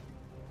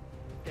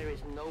 There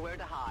is nowhere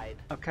to hide.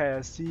 Okay,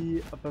 I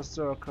see a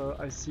berserker,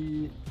 I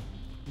see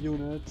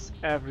units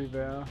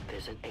everywhere.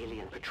 There's an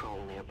alien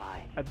patrol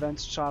nearby.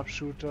 Advanced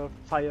sharpshooter,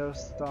 fire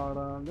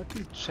starter. Let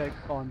me check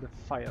on the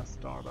fire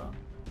starter.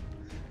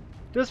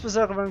 This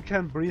berserker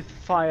can breathe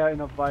fire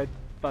in a wide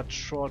but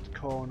short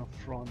cone in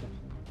front of him.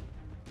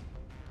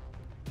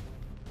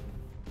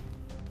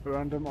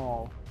 Burn them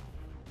all.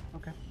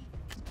 Okay.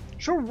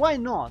 Sure, why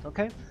not?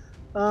 Okay.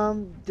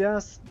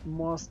 There's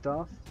more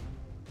stuff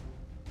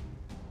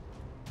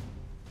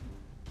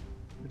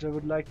which I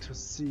would like to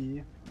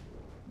see.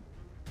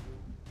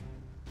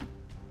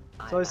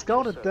 So I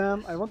scouted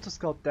them. I want to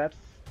scout that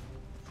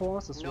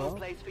force as well. No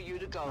place for you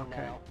to go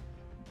Okay. now.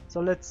 So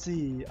let's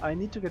see. I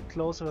need to get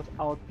closer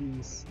without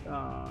being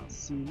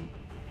seen.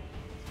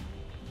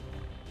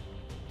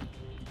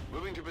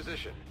 Moving to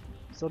position.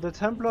 So the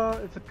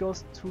Templar, if it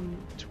goes too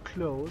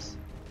close,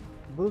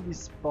 will be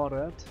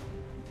spotted.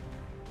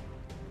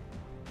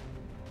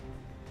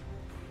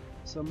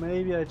 So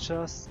maybe I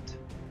just...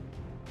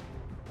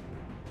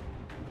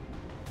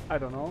 I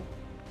don't know.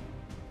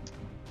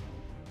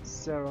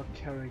 Sarah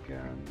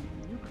Kerrigan,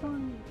 you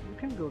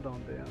can go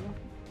down there.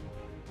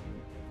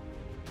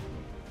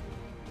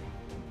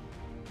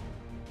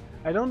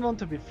 I don't want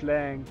to be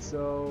flanked,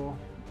 so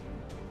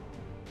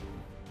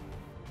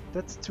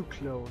that's too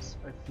close,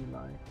 I feel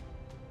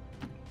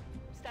like.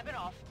 Stepping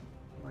off.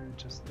 Why are you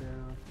just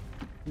there?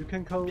 You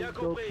can go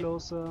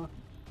closer.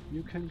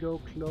 You can go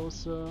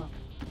closer.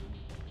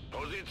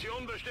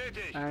 Position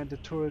bestätigt. And the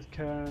turret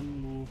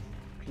can move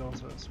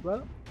closer as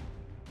well.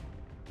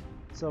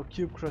 So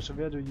Cube Crusher,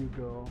 where do you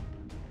go?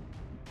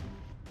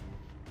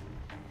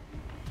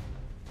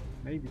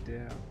 Maybe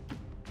there.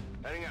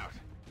 Heading out.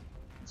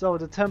 So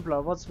the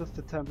Templar, what's with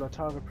the Templar?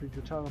 Target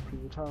preview, target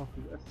preview, target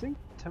preview. I think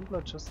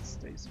Templar just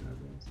stays where it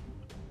is.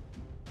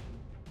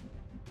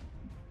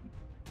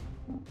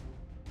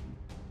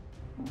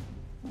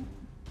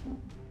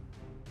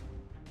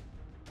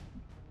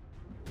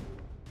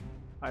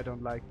 I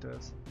don't like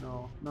this.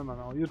 No, no, no,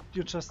 no.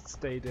 You just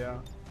stay there.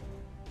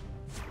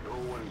 No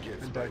one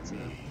gets And by that's it.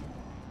 me.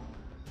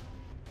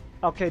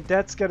 Okay,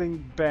 that's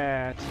getting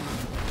bad.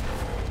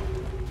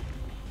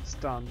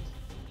 Stunned.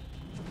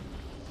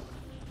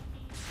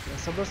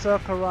 There's a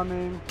berserker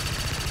running,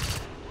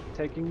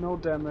 taking no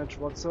damage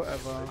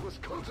whatsoever. Let's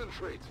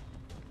concentrate.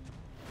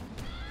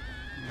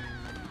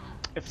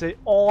 If they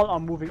all are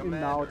moving in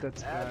Commander, now,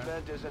 that's bad.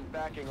 Advent isn't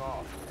backing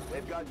off.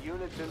 They've got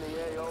units in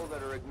the AO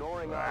that are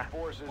ignoring our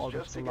forces all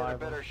just that's to get a alive.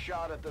 better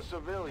shot at the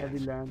civilians.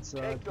 Heavy Lancer,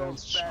 Take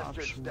those advanced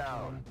bastards sharpshooter.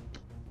 down.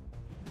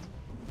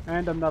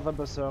 And another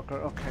berserker.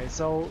 Okay,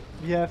 so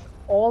we have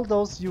all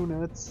those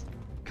units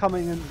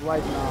coming in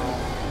right now.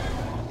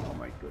 Oh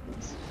my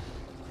goodness.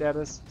 That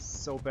is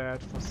so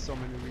bad for so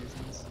many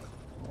reasons.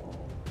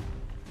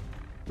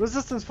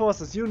 Resistance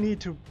forces, you need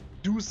to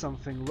do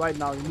something right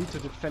now. You need to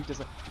defend this.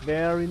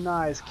 Very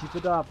nice. Keep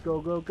it up. Go,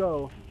 go,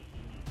 go.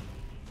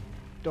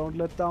 Don't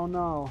let down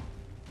now.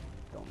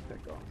 Don't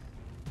back off.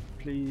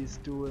 Please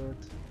do it.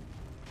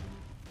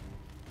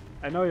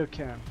 I know you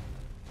can.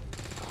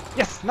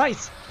 Yes,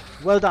 nice.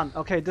 Well done.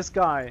 Okay, this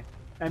guy,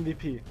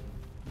 MVP.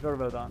 Very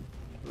well done.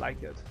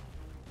 Like it.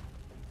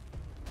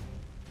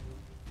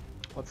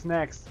 What's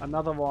next?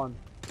 Another one.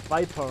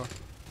 Viper.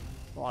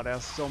 Oh,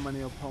 there's so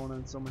many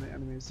opponents, so many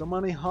enemies, so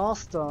many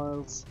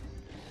hostiles.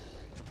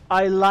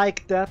 I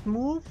like that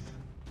move,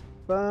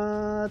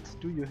 but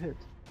do you hit?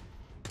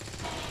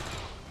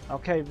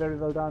 Okay, very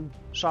well done.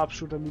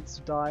 Sharpshooter needs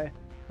to die.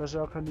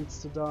 Berserker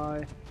needs to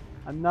die.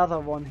 Another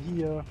one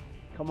here.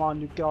 Come on,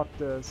 you got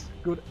this.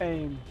 Good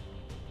aim.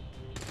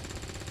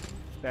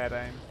 Bad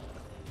aim.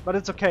 But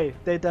it's okay.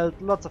 They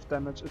dealt lots of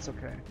damage. It's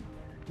okay.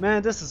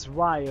 Man, this is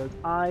wild.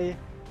 I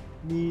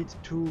need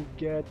to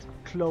get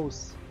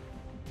close.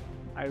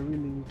 I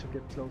really need to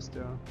get close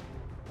there.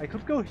 I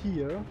could go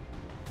here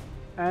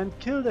and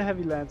kill the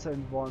Heavy Lancer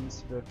in one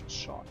swift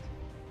shot.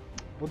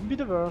 Wouldn't be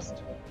the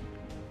worst.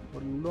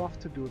 Would love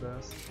to do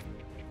this.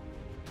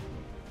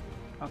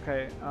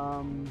 Okay,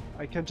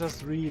 I can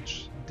just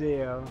reach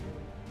there,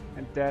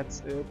 and that's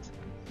it.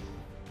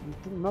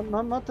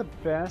 Not the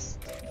best.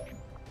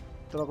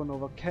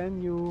 Dragonova,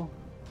 can you?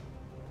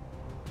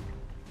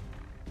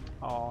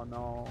 Oh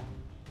no.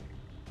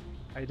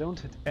 I don't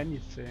hit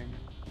anything.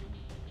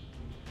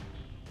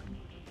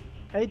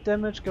 8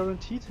 damage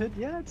guaranteed hit.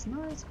 Yeah, it's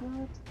nice,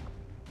 but...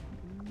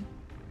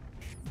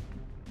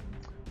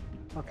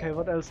 Okay,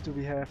 what else do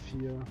we have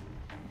here?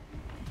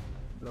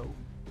 Hello.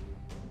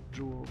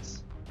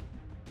 Jewels.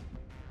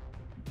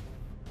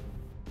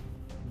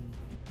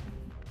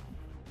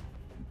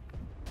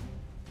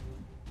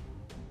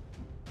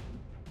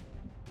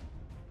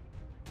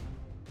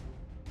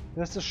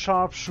 There's the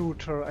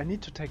sharpshooter. I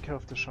need to take care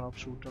of the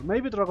sharpshooter.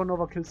 Maybe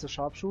Dragonova kills the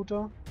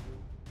sharpshooter.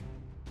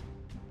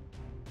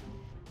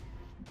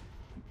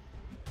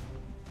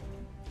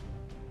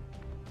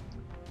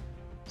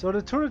 So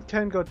the turret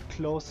can get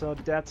closer,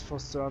 that's for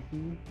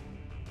certain.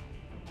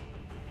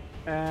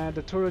 And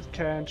the turret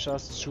can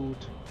just shoot.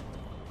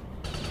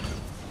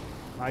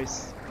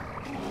 Nice.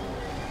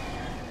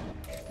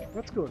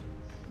 That's good.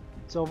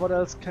 So what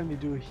else can we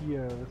do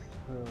here with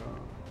her?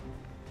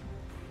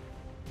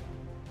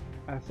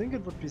 I think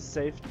it would be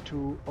safe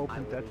to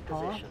open that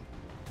part.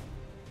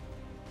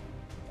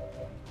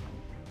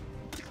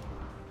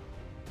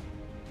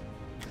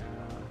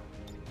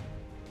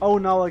 Oh,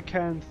 now I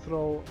can't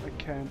throw. I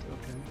can't.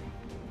 Okay,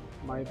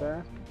 my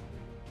bad.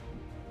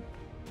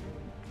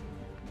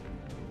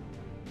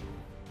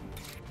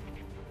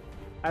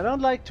 I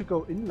don't like to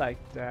go in like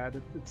that.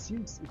 It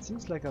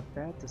seems like a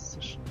bad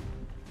decision.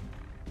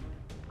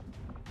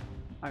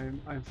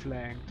 I'm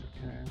flanked.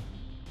 Okay.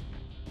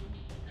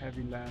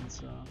 Heavy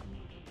Lancer.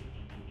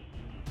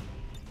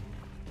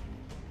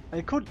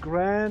 I could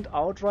grant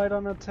outright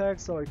on attack,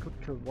 so I could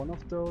kill one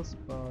of those,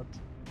 but.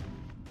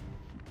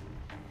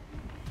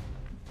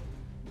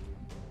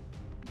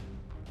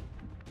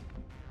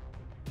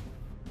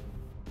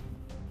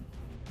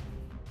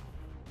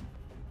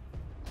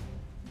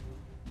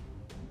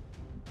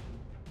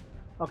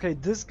 Okay,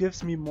 this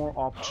gives me more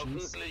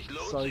options,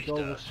 so I go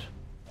with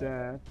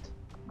that.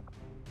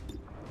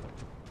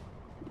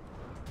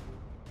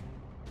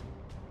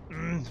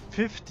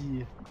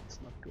 50! That's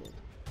not good.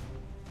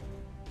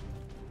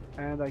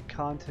 And I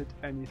can't hit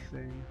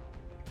anything.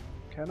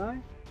 Can I?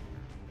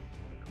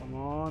 Come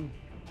on.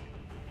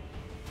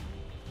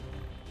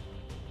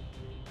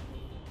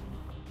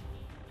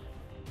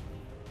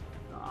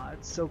 Ah,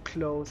 it's so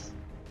close.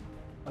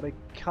 But I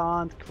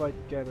can't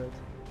quite get it.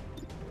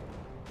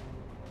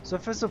 So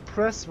if I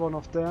suppress one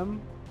of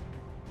them,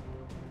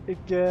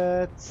 it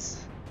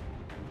gets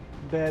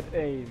bad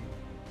aim.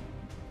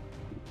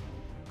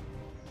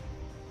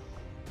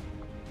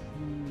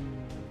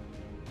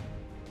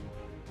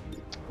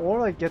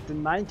 Or I get the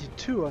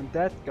 92 on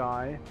that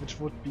guy, which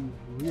would be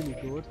really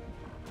good.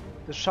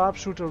 The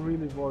sharpshooter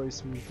really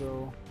worries me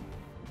though.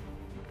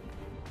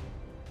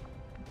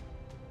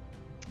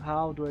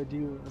 How do I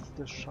deal with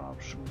the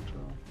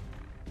sharpshooter?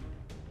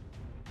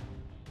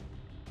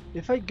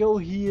 If I go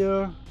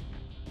here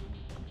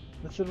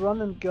with the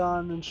run and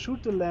gun and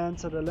shoot the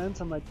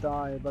Lancer might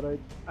die, but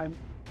I'm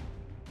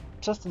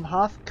just in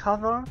half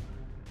cover.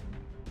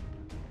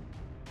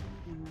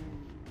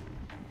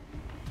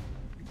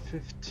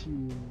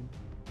 15.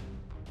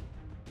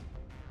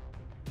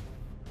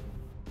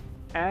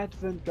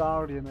 Advent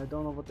Guardian. I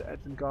don't know what the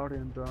Advent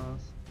Guardian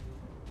does.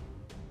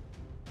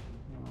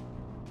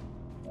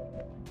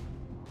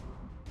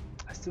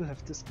 I still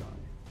have this guy.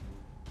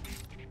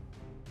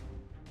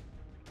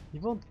 He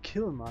won't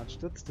kill much,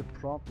 that's the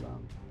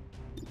problem.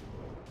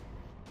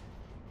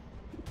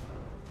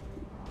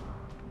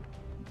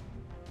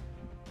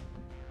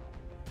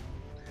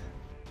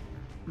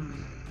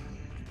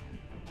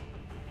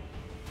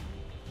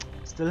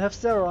 Still have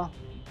Sarah.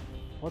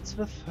 What's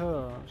with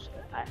her?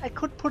 I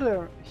could put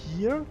her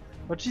here,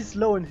 but she's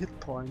low in hit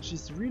points.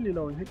 She's really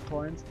low in hit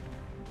points.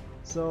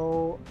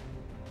 So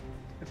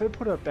if I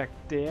put her back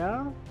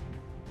there,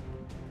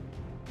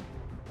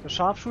 the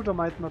sharpshooter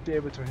might not be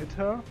able to hit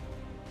her.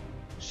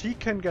 She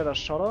can get a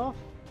shot off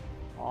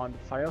on the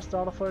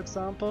Firestarter, for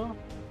example.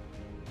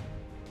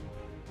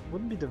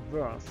 Wouldn't be the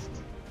worst.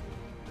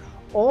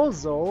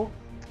 Also,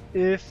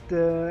 if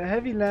the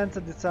Heavy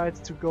Lancer decides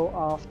to go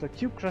after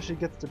Cube Crush, he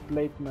gets the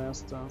Blade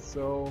Master.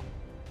 So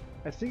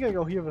I think I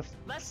go here with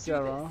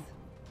Sarah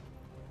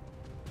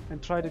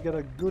and try to get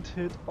a good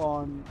hit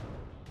on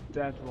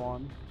that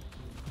one.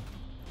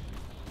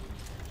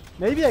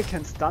 Maybe I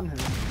can stun him.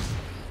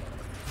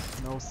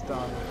 No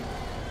stun.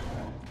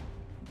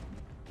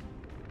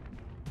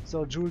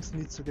 So Jules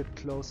needs to get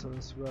closer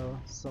as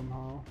well,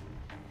 somehow.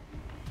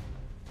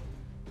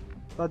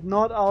 But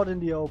not out in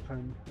the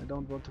open. I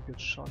don't want to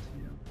get shot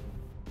here.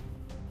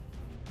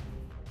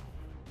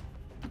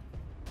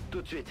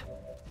 Tout de suite.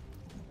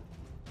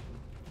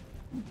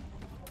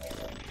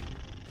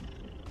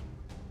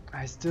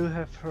 I still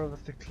have her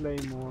with the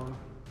Claymore.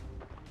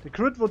 The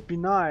crit would be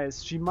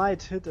nice. She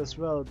might hit as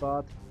well,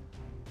 but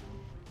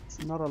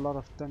it's not a lot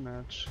of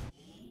damage.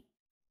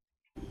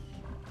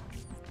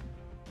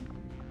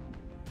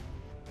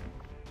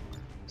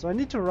 So I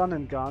need to run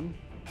and gun.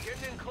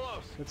 Getting in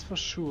close. That's for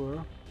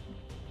sure.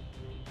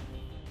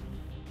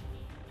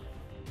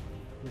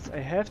 Yes, I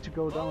have to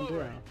go down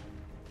there.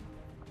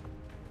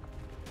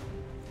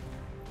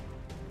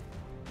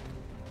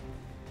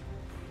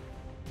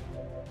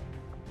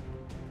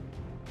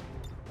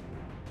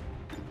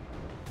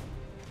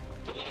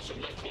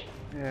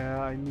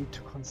 Yeah, I need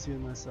to conceal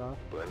myself.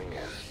 Blending in.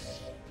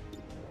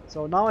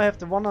 So now I have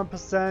the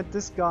 100%.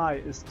 This guy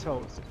is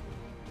toast.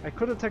 I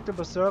could attack the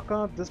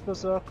Berserker, this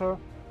Berserker,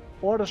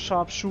 or the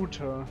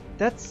Sharpshooter.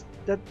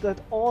 That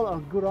all are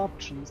good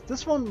options.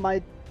 This one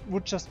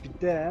would just be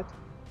dead.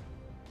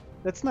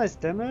 That's nice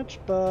damage,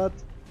 but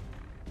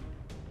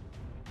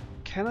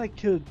can I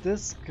kill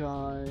this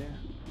guy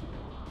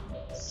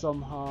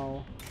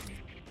somehow?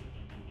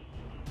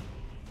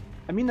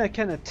 I mean, I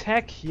can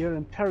attack here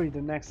and parry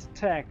the next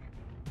attack,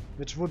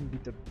 which wouldn't be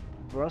the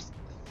worst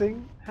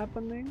thing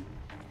happening.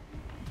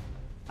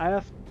 I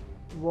have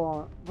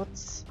one.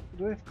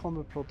 Do I have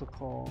combat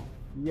protocol?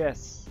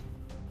 Yes,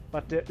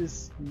 but there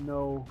is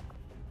no.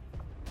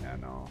 Yeah,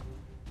 no.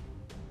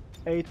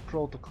 8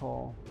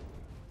 protocol.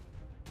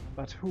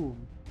 But whom?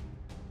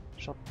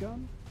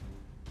 Shotgun?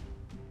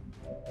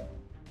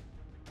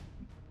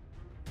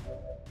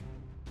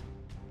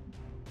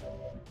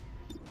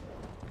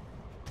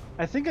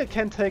 I think I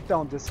can take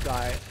down this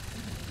guy,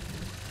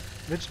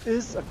 which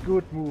is a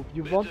good move.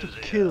 You want to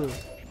kill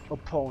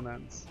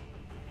opponents.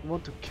 You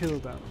want to kill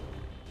them.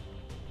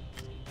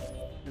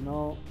 You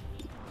know?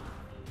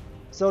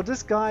 So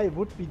this guy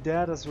would be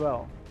dead as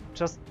well.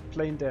 Just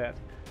plain dead.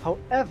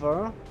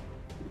 However,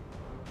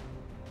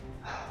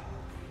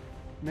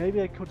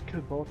 maybe I could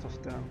kill both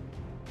of them.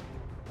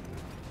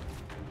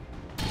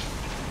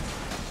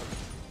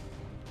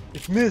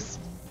 It missed!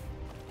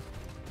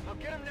 I'll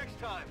get him next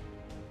time.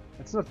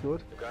 That's not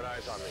good. Got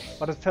eyes on me.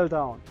 But it fell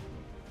down.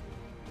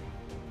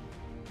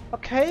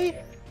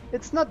 Okay,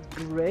 it's not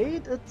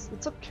great, it's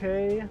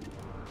okay.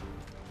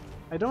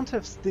 I don't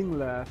have Sting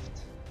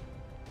left.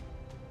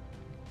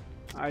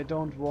 I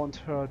don't want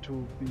her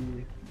to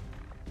be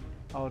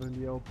out in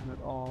the open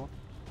at all.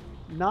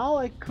 Now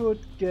I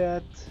could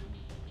get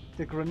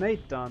the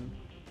grenade done.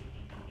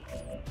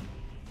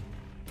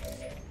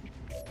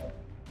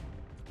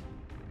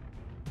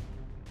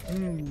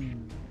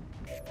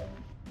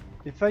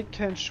 If I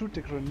can shoot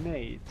the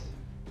grenade,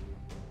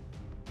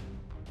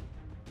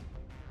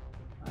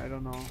 I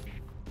don't know.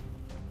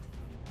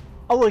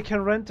 Oh, I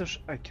can rent the.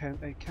 I can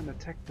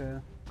attack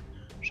the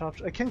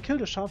sharpshooter. I can kill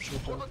the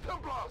sharpshooter.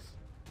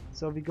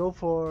 So we go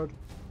for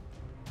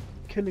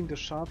killing the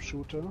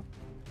sharpshooter.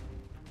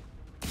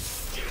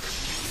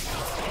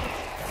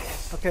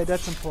 Okay,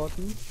 that's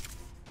important.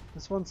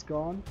 This one's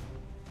gone.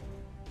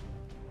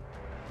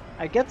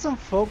 I get some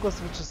focus,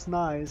 which is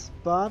nice,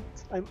 but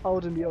I'm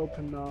out in the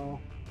open now.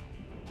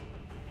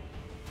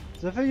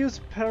 So if I use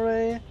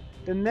parry,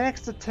 the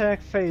next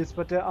attack fails,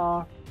 but there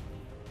are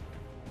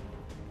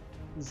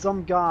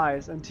some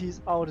guys and he's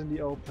out in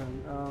the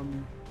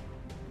open.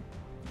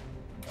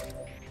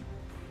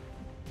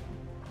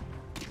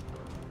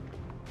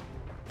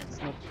 It's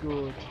not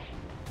good.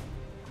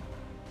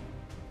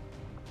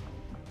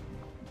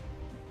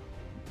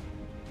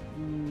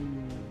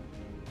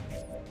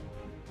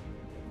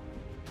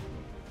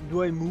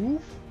 Do I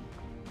move?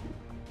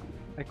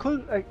 I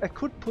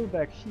could pull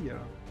back here,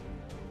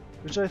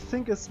 which I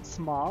think is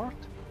smart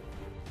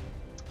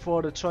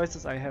for the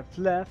choices I have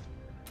left.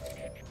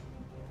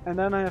 And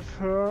then I have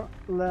her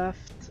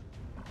left,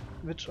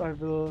 which I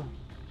will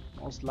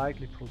most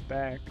likely pull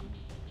back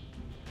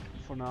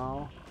for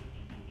now.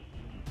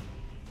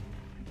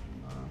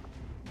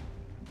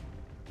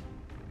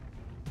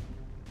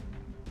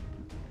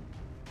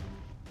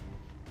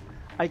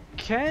 I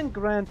can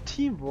grant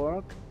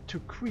teamwork to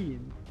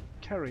Queen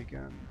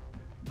Kerrigan,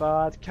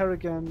 but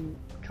Kerrigan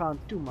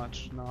can't do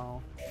much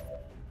now.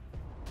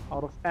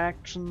 Out of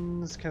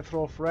actions, can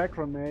throw a frag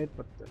grenade,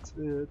 but that's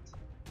it.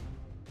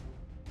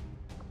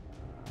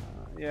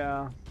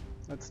 Yeah,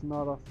 that's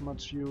not of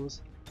much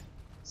use.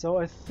 So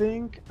I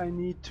think I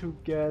need to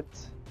get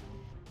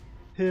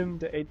him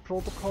the 8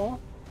 protocol.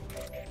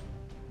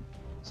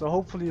 So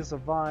hopefully he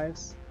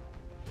survives.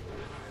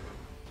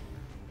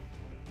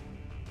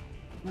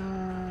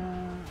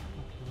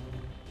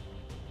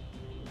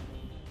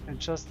 And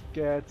just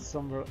get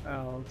somewhere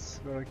else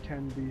where I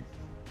can be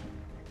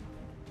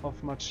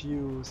of much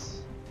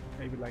use.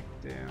 Maybe like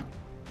there.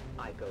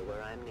 I go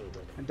where I'm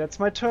needed. And that's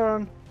my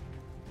turn.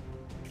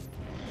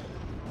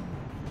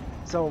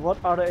 So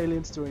what are the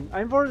aliens doing?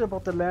 I'm worried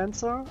about the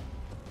Lancer.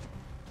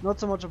 Not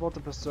so much about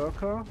the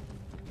Berserker.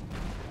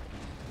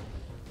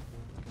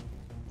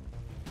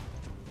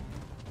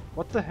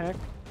 What the heck?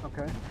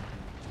 Okay.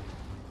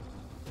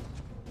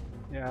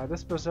 Yeah,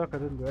 this Berserker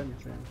didn't do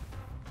anything.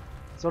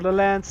 So the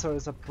Lancer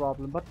is a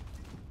problem, but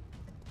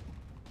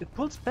it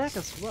pulls back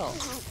as well.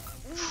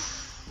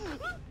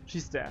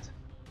 She's dead.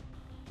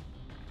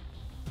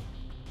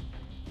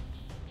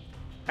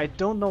 I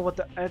don't know what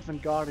the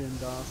Advent Guardian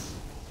does.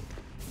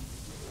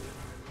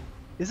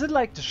 Is it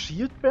like the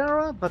Shield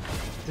Bearer, but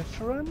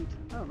different?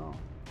 I don't know.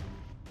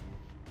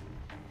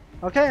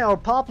 Okay, our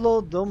Pablo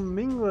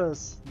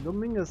Dominguez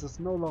is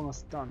no longer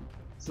stunned.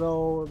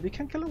 So we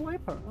can kill a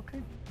Viper,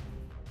 okay.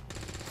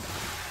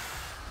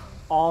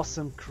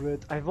 Awesome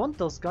crit. I want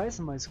those guys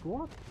in my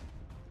squad.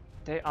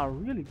 They are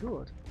really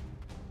good.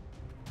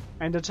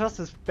 And they're just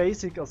as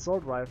basic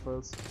assault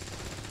rifles.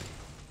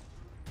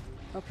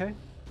 Okay,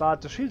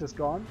 but the shield is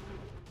gone.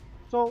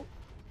 So,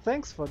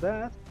 thanks for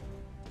that.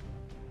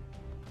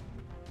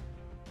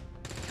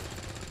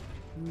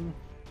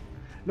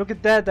 Look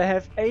at that, I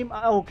have aim.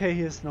 Okay,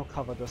 he has no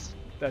cover.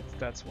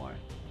 That's why.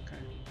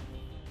 Okay.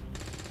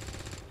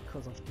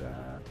 Because of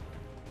that.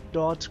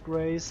 Dodge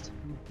grazed.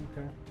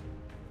 Okay.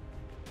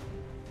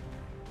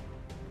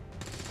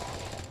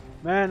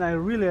 Man, I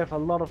really have a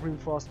lot of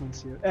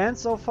reinforcements here. And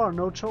so far,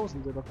 no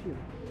chosen did appear.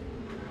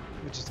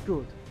 Which is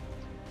good.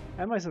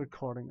 Am I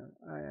recording?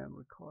 I am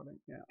recording.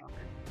 Yeah,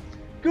 okay.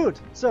 Good.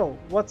 So,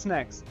 what's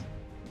next?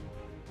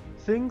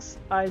 Things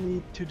I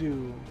need to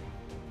do.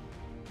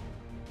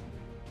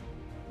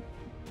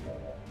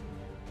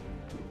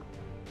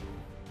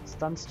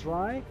 Stun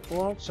strike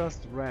or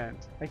just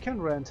rant? I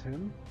can rant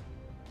him.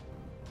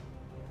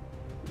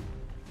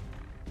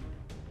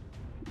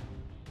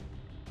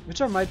 Which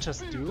I might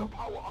just do.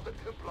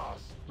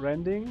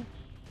 Rending.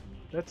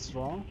 That's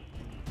wrong.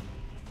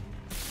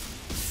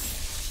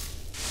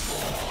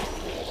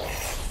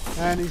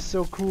 And he's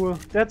so cool.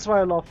 That's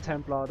why I love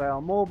Templar. They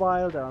are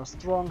mobile, they are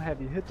strong,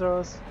 heavy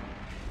hitters.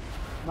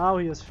 Now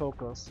he has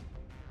focus.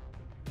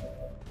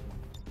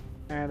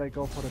 And I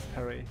go for the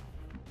parry.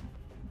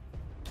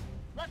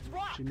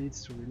 She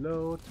needs to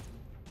reload,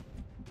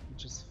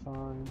 which is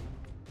fine.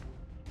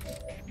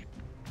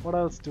 What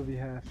else do we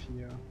have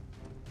here?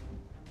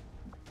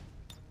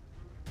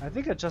 I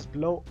think I just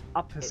blow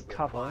up his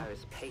cover.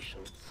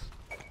 Patience.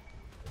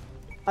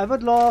 I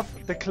would love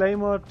the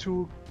Claymore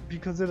to be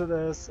considered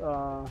as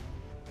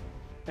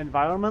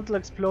environmental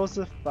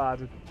explosive,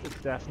 but it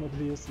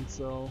definitely isn't,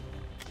 so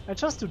I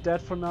just do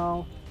that for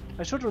now.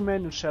 I should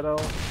remain in shadow,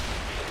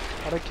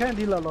 but I can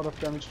deal a lot of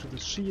damage to the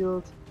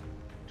shield,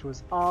 to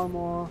his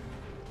armor.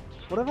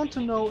 What I want to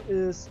know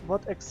is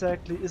what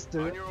exactly is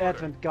the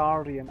Advent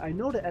Guardian. I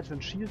know the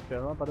Advent Shield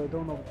Bearer, but I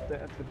don't know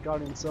the Advent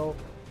Guardian, so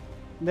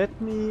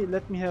let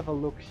me have a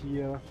look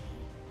here.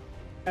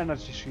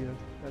 Energy Shield,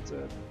 that's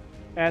it.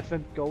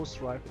 Advent Ghost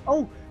Rifle.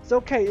 Oh, it's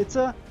okay, it's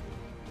a...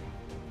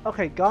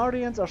 Okay,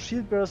 Guardians are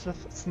shield bearers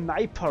with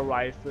sniper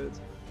rifles.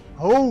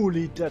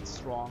 Holy, that's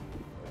strong.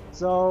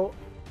 So,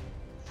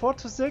 4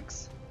 to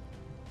 6?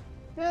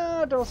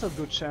 Yeah, those are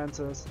good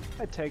chances.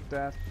 I take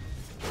that.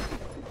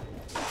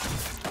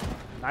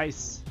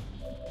 Nice.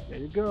 There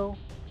you go.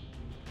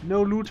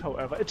 No loot,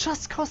 however. It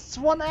just costs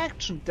 1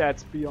 action.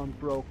 That's beyond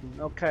broken.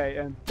 Okay,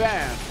 and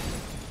bam!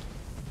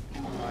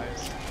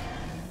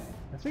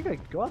 think I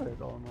got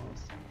it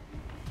almost.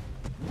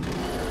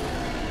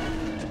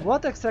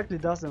 What exactly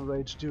does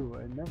Enrage do?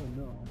 I never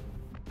know.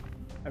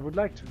 I would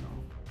like to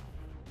know.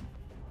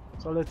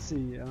 So let's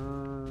see.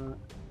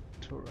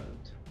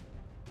 Turret.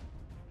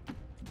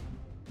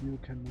 You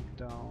can move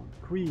down.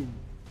 Queen.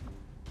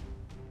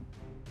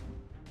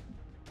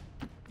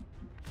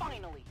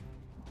 Finally.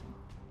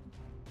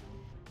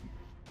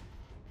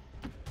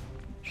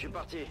 Je suis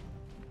parti.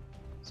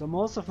 So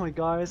most of my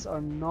guys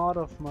are not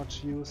of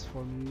much use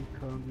for me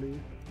currently.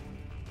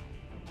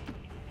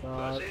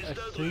 But I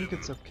think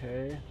it's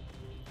okay.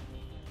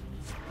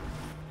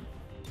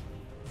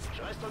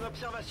 Je reste en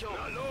observation.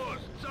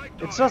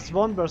 It's just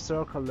one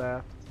berserker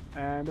left,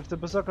 and if the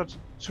berserker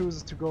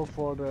chooses to go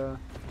for the...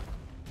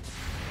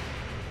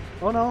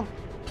 Oh no!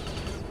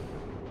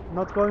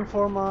 Not going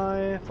for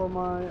my...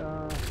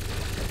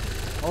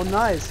 Oh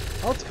nice!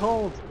 Oh, it's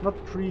cold! Not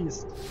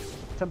priest.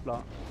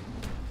 Templar.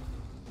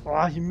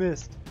 Oh, he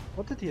missed.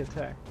 What did he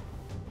attack?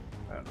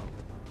 I don't know.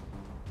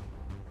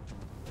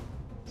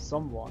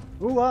 Someone.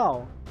 Oh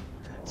wow!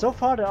 So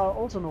far there are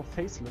also no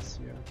faceless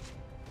here.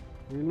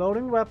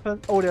 Reloading weapon.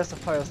 Oh, there's a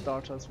fire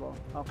starter as well.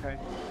 Okay.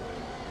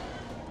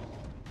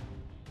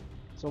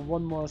 So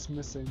one more is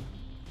missing.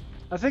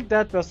 I think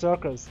that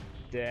berserker is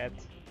dead.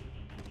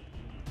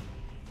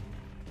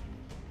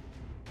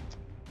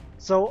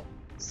 So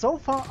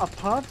far,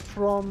 apart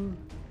from...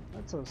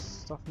 That's a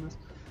stuffness.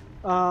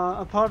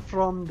 Apart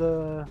from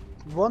the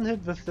one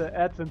hit with the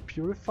Advanced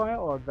Purifier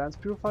or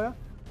Advanced Purifier,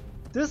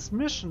 this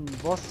mission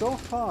was so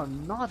far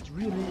not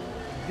really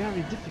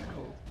very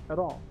difficult at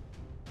all.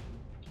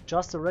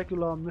 Just a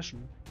regular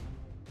mission.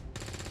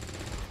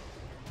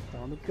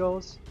 Down it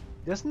goes.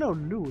 There's no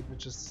loot,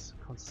 which is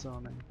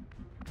concerning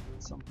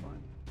at some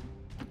point.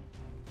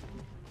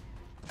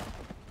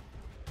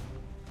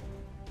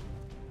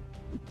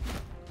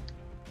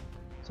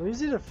 So you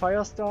see the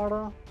fire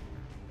starter?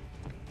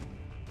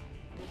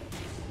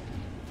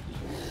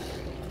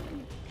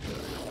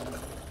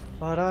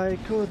 But I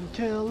couldn't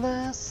kill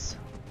this.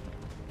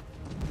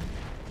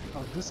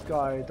 Oh, this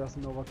guy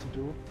doesn't know what to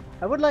do.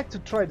 I would like to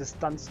try the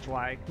stun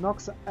strike.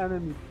 Knocks the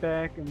enemy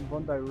back in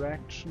one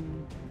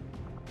direction.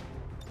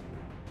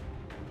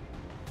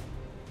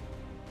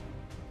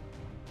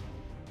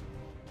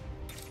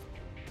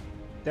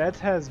 That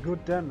has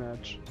good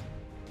damage.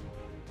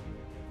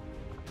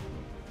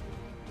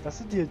 Does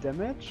it deal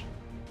damage?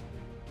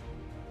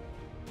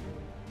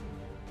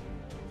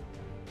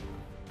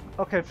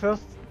 Okay,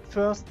 first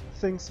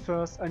things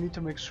first, I need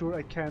to make sure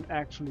I can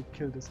actually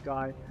kill this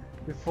guy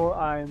before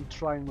I'm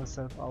trying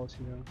myself out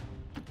here.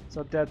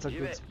 So that's a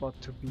good spot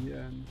to be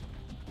in.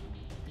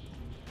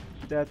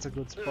 That's a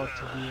good spot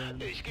to be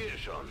in.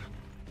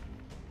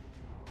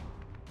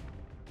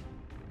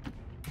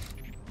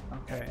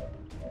 Okay.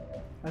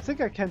 I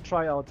think I can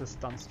try out the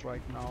stun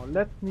strike now.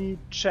 Let me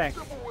check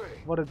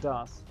what it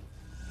does.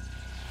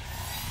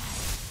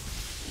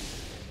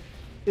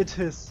 It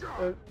hits.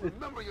 It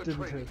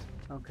didn't hit.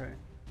 Okay.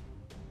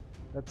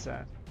 That's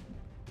sad.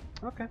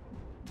 Okay.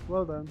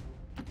 Well done.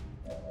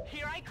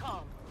 Here I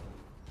come.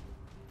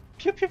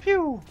 Pew pew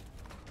pew!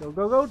 Go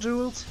go go,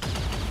 Jules!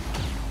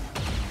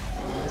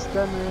 Nice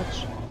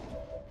damage.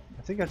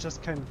 I think I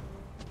just can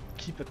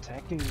keep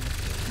attacking.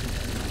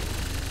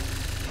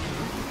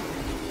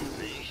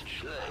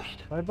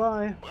 Bye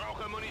bye.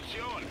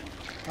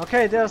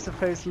 Okay, there's the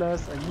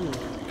faceless. I knew it.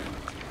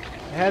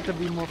 I had to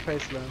be more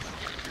faceless.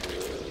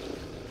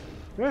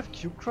 Do I have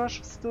Cube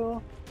Crush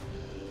still?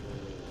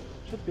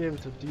 Should be able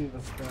to deal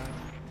with that.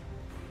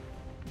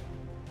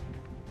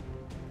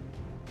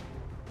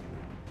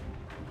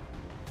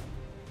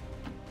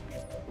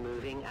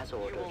 Moving as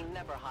ordered. You will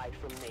never hide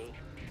from me.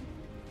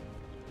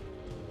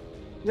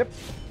 Yep,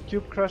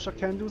 Cube Crusher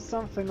can do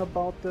something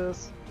about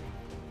this.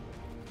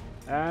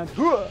 And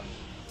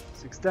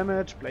 6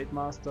 damage, Blade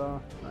Master,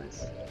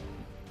 nice.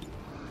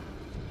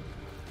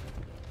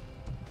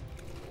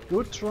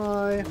 Good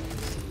try.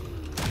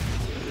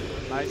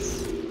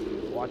 Nice.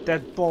 Wow,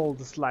 that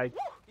bolt is like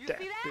that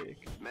big.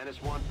 Menace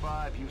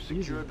 1-5, you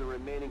secured the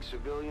remaining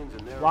civilians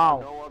and there Wow.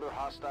 are no other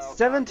hostile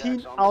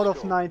 17 contacts on out the of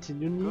scope.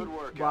 19. You need. Good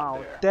work Wow,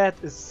 out there.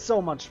 that is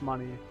so much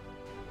money.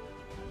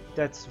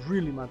 That's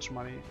really much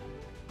money.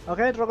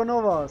 Okay,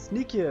 Dragonova,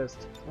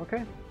 sneakiest.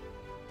 Okay.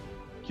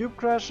 Cube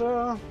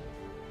Crusher.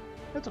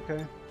 That's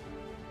okay.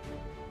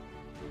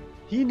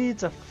 He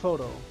needs a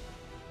photo.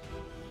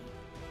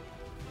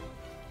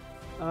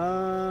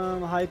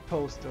 Hide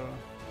poster.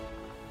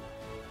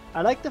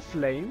 I like the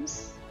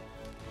flames.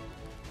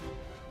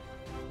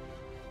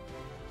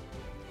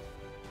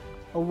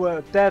 Oh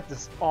well, that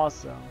is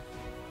awesome.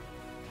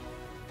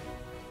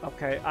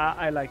 Okay,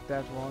 I like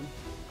that one.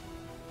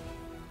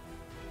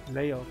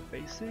 Layout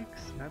basic,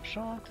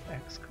 snapshot,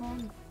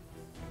 XCOM.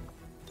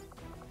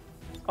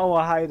 Oh,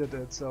 I hided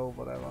it, so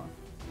whatever.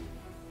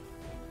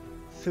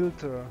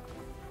 Filter.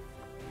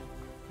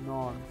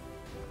 None.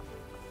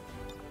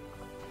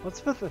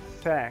 What's with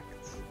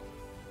effects?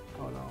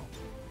 Oh no.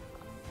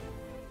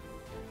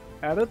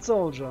 Added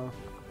soldier.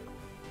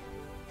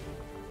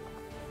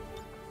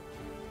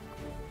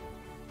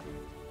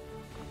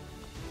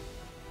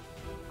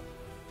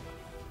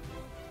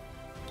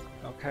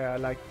 Okay, I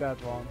like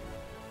that one.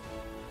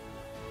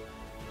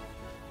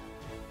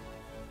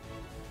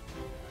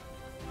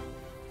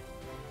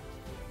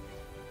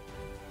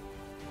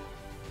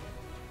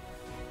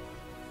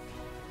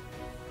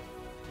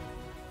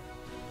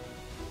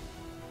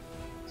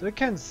 So I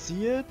can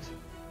see it.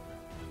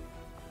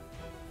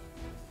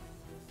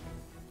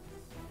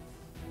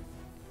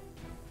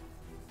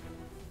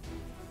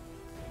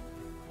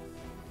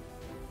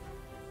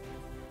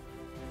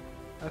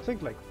 I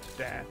think like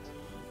that.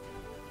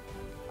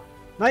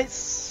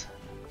 Nice!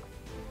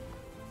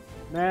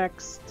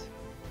 Next.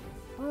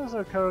 Oh, there's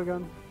our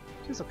Kerrigan.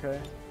 She's okay.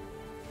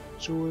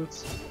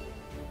 Jules.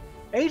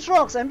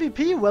 Aatrox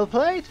MVP, well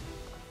played!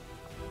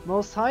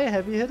 Most high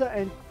heavy hitter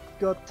ain't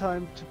got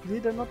time to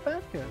bleed and not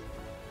bad kid.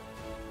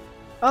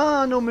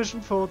 Ah, no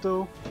mission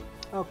photo.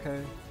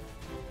 Okay.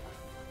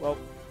 Well.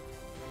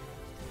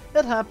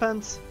 It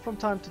happens from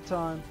time to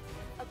time.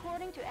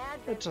 According to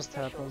Advent It just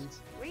officials,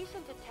 happens.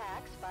 recent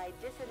attacks by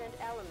dissident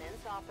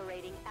elements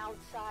operating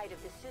outside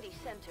of the city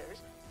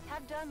centers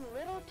have done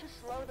little to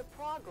slow the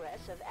progress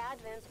of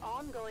Advent's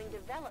ongoing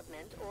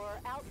development or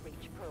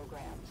outreach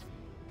programs.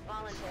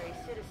 Voluntary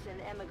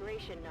citizen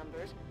emigration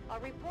numbers are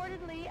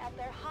reportedly at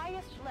their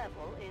highest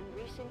level in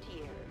recent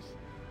years.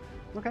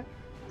 Okay.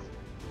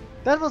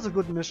 That was a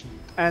good mission.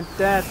 And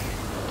that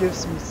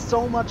gives me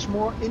so much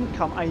more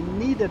income. I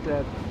needed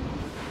that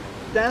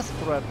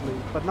desperately.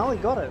 But now I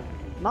got it.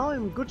 Now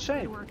I'm in good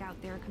shape. Good work out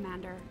there,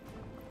 Commander.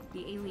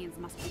 The aliens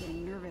must be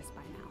getting nervous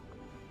by now.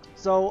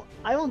 So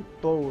I want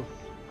both.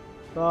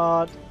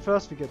 But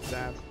first we get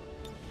that.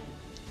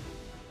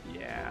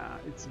 Yeah,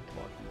 it's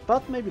important.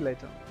 But maybe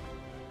later.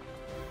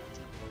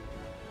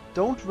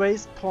 Don't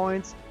waste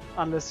points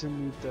unless you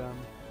need them.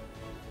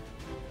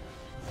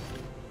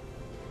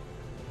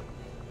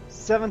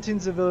 17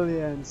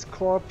 civilians,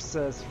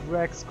 corpses,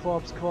 wrecks,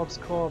 corpse,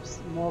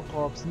 more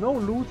corpse. No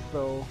loot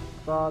though,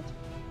 but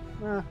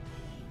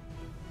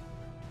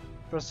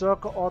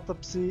Berserker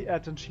autopsy,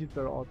 Atom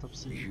Shieldbearer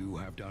autopsy. You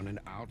have done an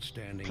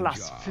outstanding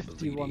Plus job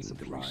 51 leading the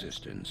supplies.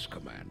 resistance,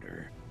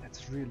 Commander.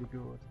 That's really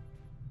good.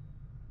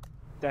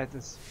 That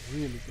is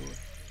really good.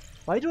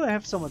 Why do I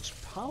have so much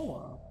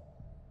power?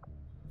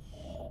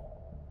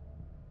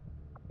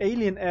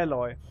 Alien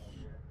alloy.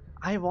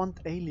 I want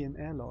alien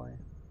alloy.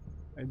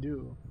 I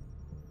do.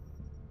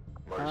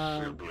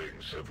 My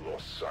siblings have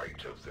lost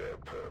sight of their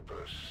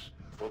purpose,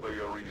 for they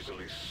are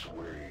easily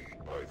swayed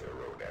by their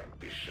own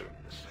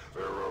ambitions,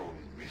 their own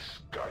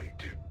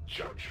misguided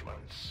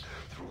judgments.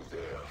 Through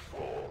their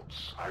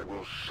faults, I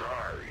will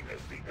shine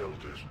as the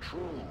Elder's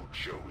true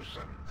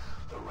chosen,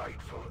 the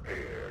rightful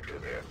heir to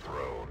their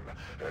throne,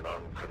 an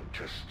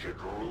uncontested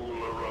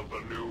ruler of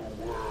the new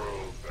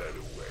world that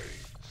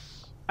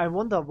awaits. I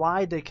wonder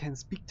why they can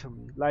speak to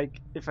me.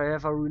 Like, if I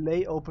have a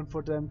relay open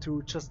for them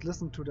to just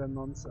listen to their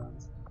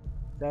nonsense.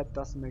 That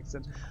doesn't make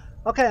sense.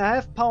 Okay, I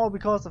have power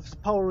because of the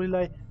power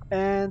relay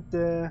and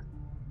the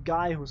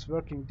guy who's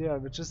working there,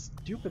 which is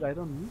stupid. I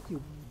don't need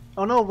you.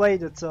 Oh no,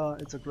 wait, it's a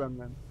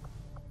gremlin.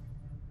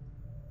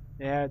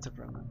 Yeah, it's a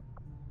gremlin.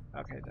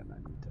 Okay, then I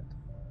need that.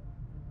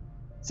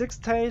 6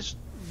 days,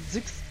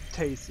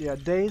 yeah,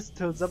 days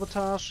till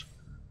sabotage.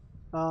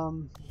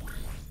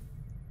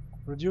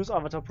 Reduce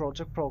avatar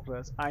project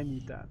progress. I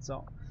need that.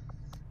 So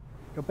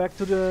go back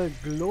to the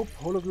globe,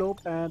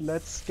 hologlobe, and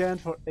let's scan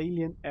for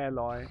alien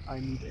alloy. I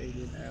need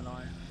alien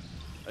alloy.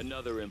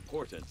 Another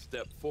important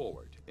step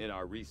forward in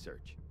our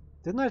research.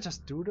 Didn't I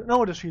just do that?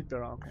 No, the shield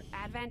bearer, okay.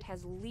 Advent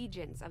has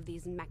legions of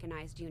these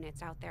mechanized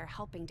units out there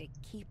helping to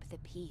keep the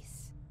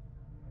peace.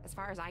 As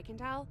far as I can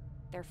tell,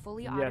 they're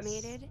fully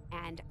automated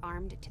and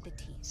armed to the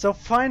teeth. So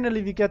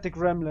finally we get the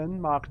Gremlin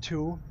Mark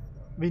II.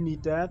 We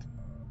need that.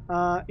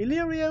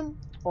 Illyrium,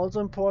 also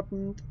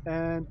important,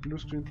 and blue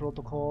screen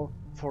protocol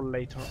for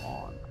later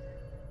on.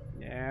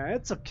 Yeah,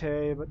 it's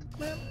okay, but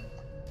well,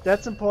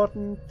 that's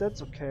important,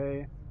 that's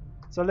okay.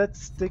 So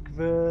let's stick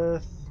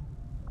with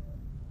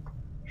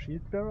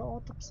Shield Bearer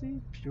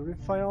Autopsy,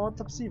 Purifier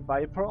Autopsy,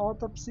 Viper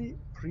Autopsy,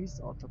 Priest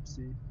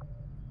Autopsy.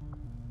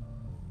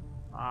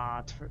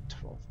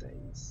 12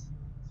 days.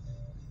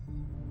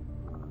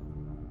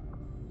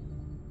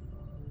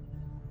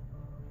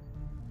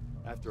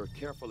 After a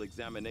careful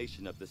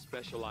examination of the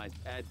specialized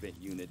Advent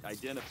unit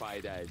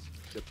identified as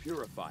the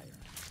Purifier,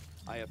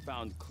 I have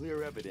found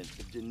clear evidence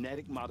of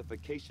genetic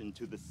modification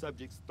to the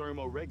subject's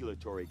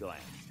thermoregulatory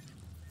glands.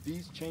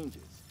 These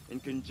changes, in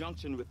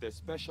conjunction with their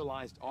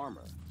specialized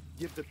armor,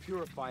 give the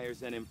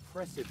Purifiers an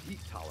impressive heat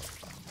tolerance,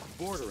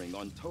 bordering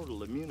on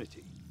total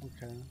immunity.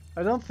 Okay.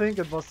 I don't think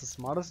it was the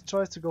smartest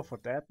choice to go for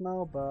that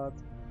now, but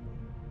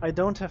I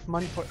don't have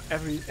money for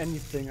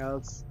anything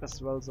else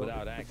as well, so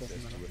Without it access doesn't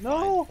to matter. refined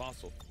No!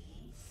 fossil.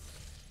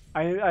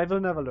 I will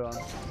never learn.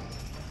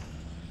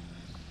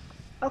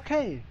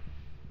 Okay.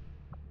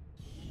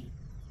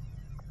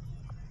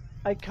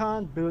 I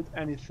can't build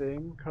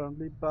anything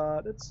currently,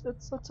 but it's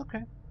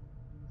okay.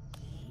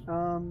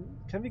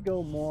 Can we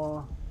go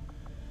more?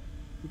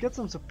 We get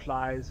some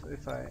supplies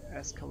if I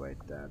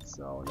excavate that,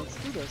 so let's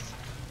do this.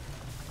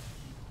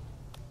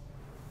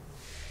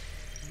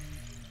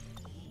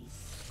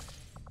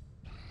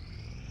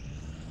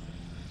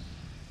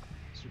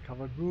 Reduce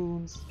recovered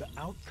wounds. The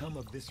outcome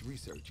of this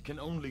research can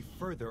only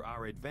further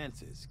our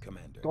advances,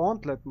 Commander.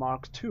 Gauntlet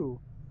Mark II.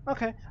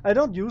 Okay, I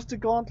don't use the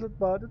gauntlet,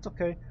 but it's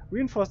okay.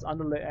 Reinforced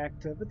underlay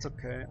active, it's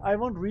okay. I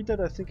won't read it,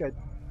 I think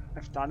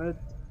I've done it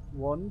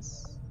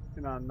once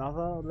in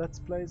another Let's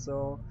Play,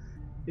 so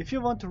if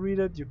you want to read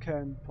it, you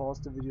can pause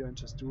the video and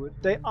just do it.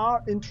 They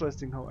are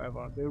interesting,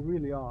 however, they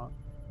really are.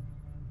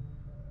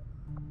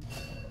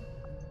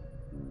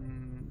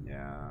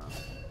 Yeah,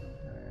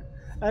 okay.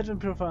 Advent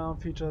Purifier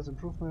features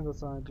improvement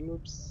assigned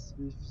loops,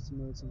 weave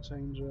simulates and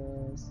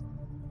changes.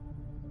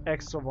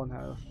 Extra 1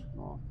 health.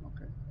 Oh,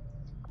 okay.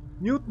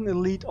 Mutant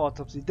Elite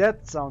Autopsy,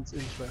 that sounds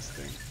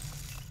interesting.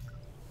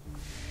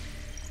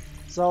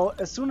 So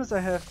as soon as I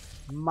have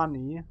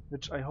money,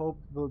 which I hope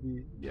will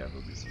be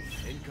soon.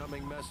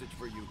 Incoming message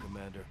for you,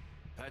 Commander.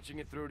 Patching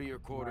it through to your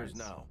quarters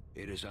now.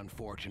 It is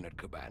unfortunate,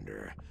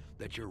 Commander,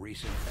 that your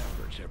recent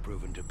efforts have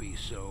proven to be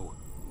so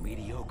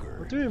mediocre.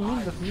 What do you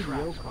mean with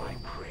mediocre? My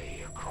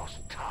prey across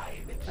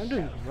time itself. I'm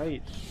doing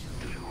great.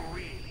 Do you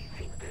really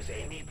think there's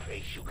any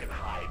place you can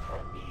hide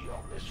from me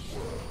on this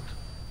world?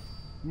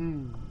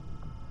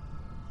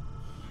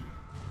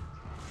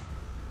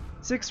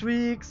 6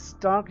 weeks,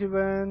 dark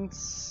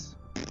events.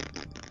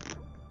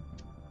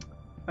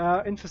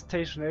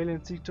 Infestation.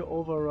 Aliens seek to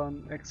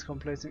overrun XCOM,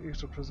 placing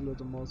extra prisoner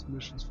to most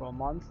missions for a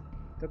month.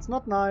 That's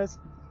not nice.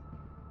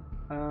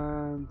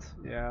 And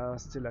yeah,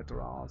 still at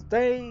around.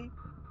 They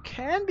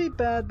can be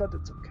bad, but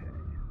it's okay.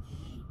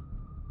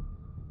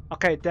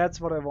 Okay,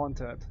 that's what I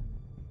wanted.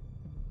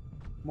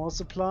 More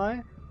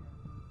supply.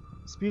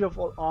 Speed of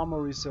all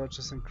armor research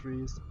is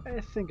increased. I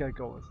think I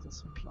go with the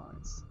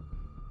supplies.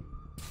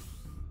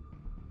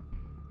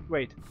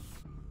 Wait.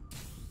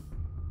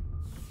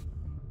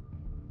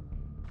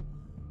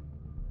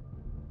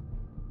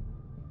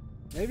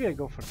 Maybe I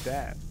go for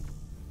that.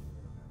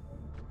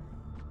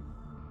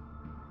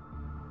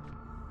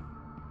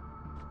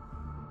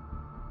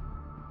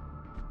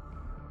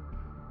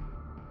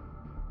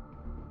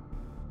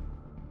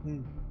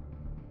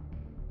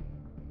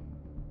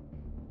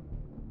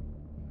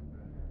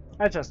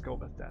 I just go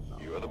with that now.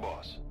 You are the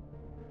boss.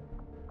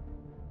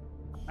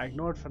 I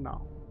ignore it for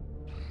now.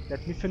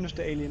 Let me finish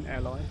the alien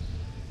alloy.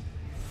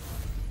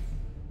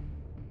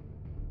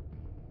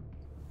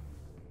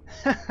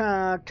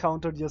 Haha,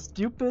 countered your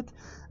stupid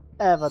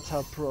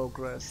avatar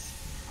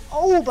progress.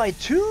 Oh, by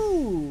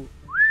 2!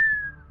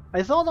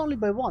 I thought only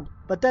by 1,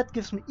 but that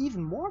gives me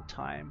even more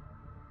time.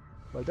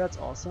 Well, that's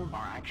awesome.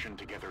 Our action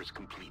together is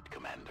complete,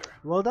 Commander.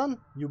 Well done,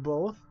 you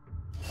both.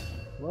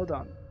 Well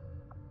done.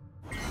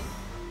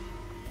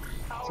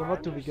 So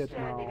what do we get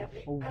now?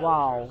 Oh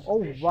wow,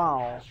 oh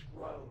wow.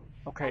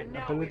 Okay,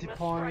 ability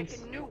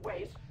points. New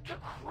ways to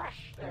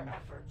crush their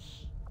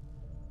efforts.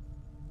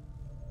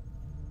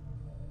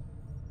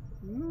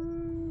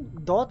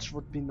 Dodge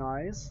would be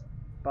nice,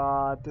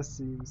 but this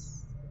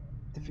seems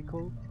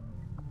difficult.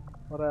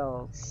 What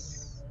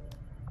else?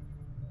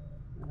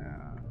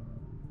 Yeah.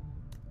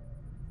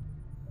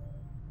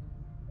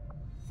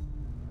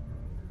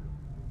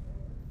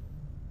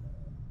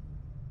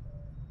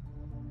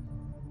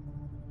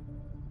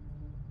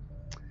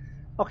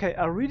 Okay,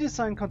 a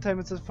redesigned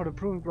containment system for the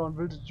proving ground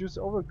will reduce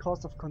the overall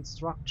cost of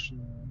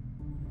construction.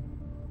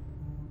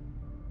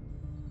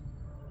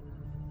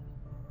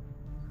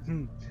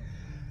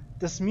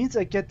 This means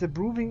I get the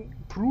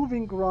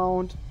proving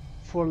ground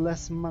for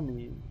less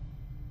money.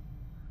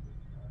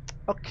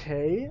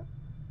 Okay.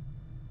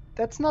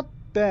 That's not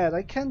bad.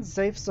 I can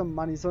save some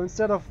money. So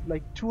instead of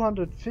like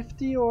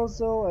 250 or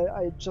so,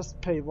 I just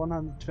pay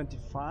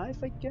 125,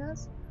 I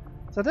guess.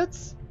 So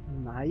that's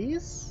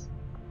nice.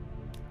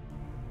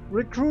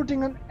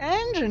 Recruiting an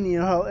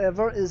engineer,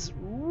 however, is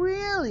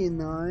really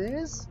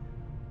nice.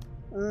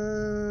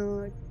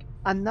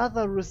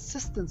 Another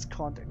resistance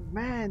contact.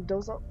 Man,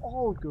 those are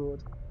all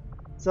good.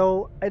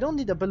 So I don't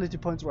need ability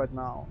points right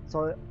now.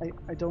 So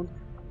I don't.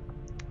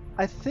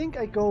 I think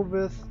I go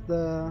with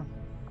the.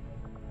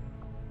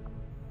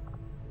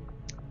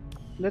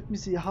 Let me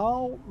see.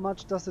 How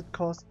much does it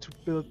cost to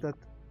build that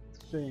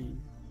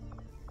thing?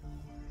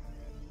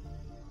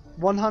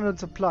 100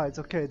 supplies.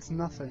 Okay, it's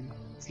nothing.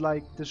 It's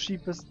like the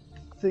cheapest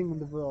thing in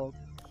the world.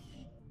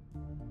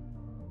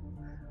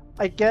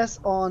 I guess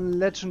on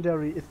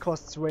legendary it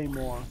costs way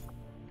more.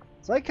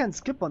 So I can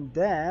skip on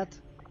that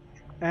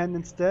and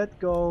instead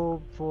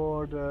go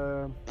for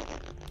the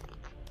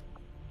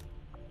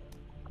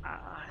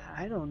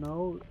I don't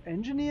know,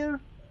 engineer?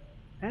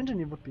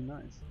 Engineer would be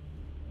nice.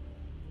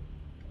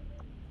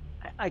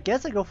 I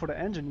guess I go for the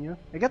engineer.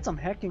 I get some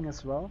hacking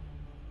as well.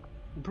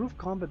 Improve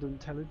combat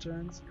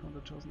intelligence,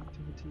 counter chosen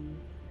activity.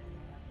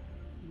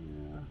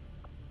 Yeah.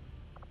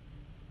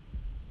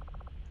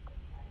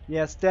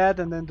 Yes, that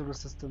and then the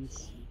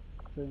resistance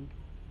thing.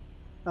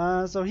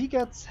 So he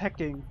gets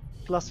hacking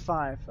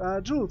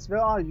 +5. Jules,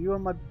 where are you? You're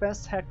my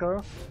best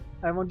hacker.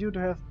 I want you to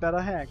have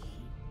better hack.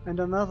 And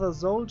another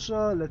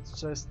soldier. Let's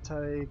just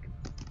take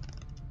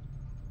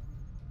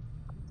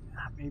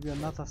maybe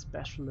another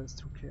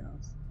specialist. Who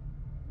cares?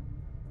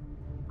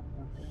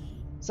 Okay.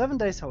 7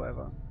 days,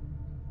 however.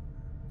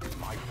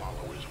 My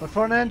followers But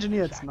for an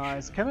engineer, it's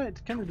nice. Can I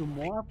do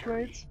more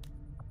upgrades?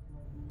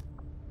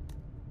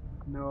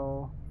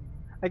 No.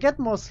 I get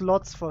more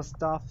slots for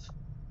stuff,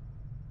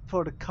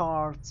 for the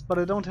cards, but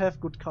I don't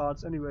have good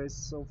cards anyways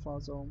so far,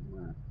 so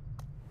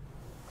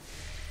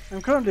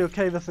I'm currently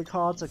okay with the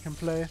cards I can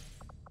play.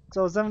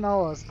 So 7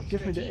 hours,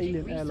 give me the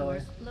alien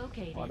alloy.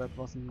 Oh, that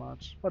wasn't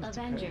much, but it's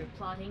okay.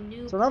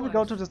 So now we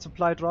go to the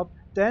supply drop,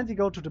 then we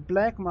go to the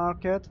black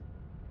market,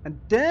 and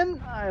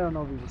then, I don't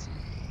know, we will see.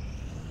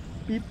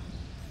 Beep.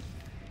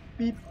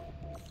 Beep.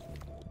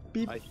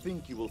 Beep. I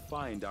think you will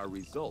find our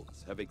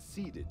results have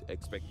exceeded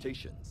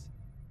expectations.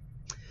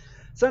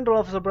 Central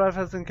Officer Brad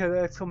has indicated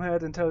XCOM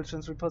had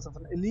intelligence reports of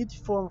an elite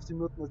form of the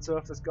mutant that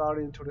served as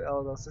guardian to the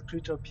elders. The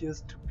creature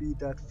appears to be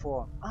that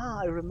form.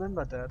 Ah, I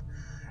remember that.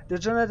 The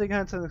genetic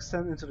enhancement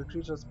extend into the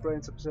creature's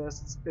brain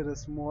suggests it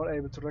is more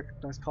able to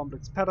recognize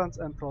complex patterns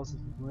and process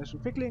information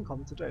quickly in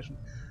combat situations.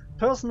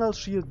 Personal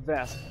shield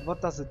vest.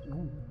 What does it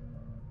do?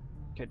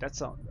 Okay, that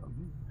sounds.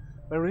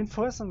 By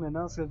reinforcing the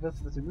announcer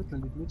vest with the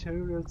mutant elite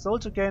material,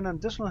 soldier gain an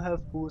additional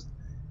health boost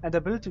and the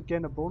ability to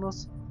gain a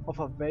bonus of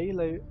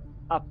ablative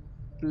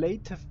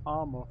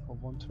armor for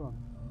 1 turn.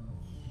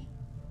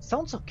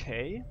 Sounds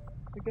okay,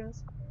 I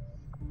guess.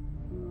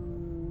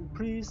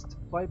 Priest,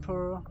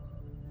 Viper,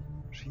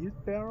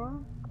 Shield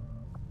Bearer?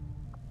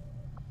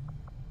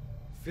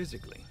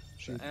 Physically,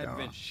 the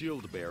Advent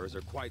shield bearers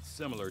are quite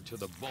similar to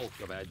the bulk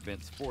of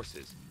Advent's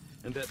forces,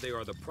 in that they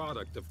are the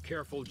product of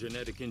careful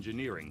genetic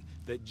engineering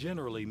that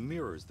generally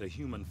mirrors the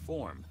human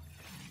form.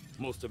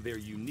 Most of their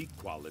unique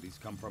qualities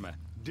come from a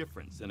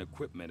difference in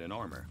equipment and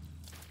armor.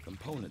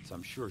 Components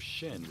I'm sure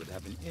Shen would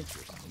have an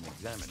interest in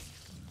examining.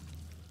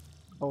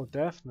 Oh,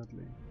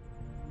 definitely.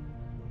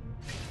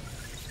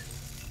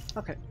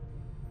 Okay.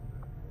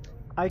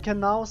 I can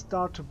now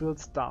start to build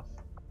stuff.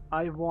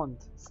 I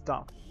want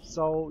stuff.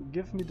 So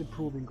give me the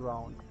proving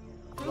ground.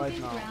 Right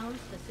now. Ground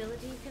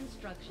facility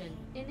construction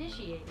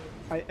initiated.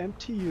 I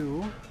empty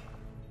you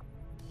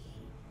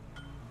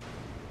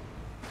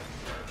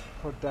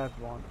for that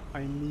one.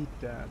 I need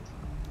that.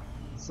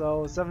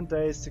 So 7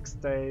 days, 6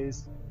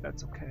 days,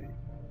 that's okay.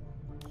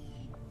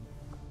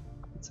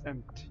 It's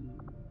empty.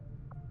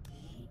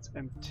 It's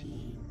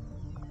empty.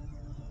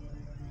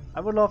 I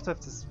would love to have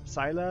the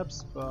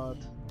Psylabs,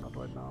 but not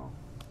right now.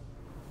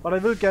 But I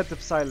will get the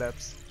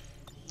Psylabs.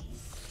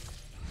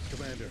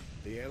 Commander,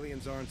 the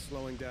aliens aren't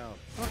slowing down.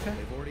 Okay.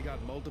 They've already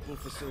got multiple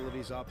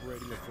facilities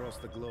operating across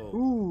the globe.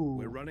 Ooh.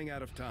 We're running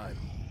out of time.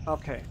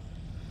 Okay.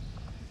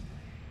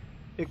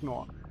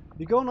 Ignore.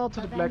 We go now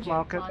to the black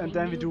market and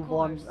then we do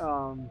one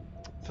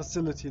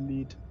facility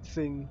lead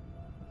thingy.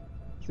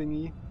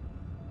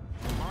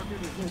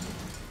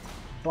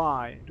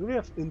 Buy. Do we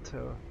have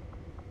intel?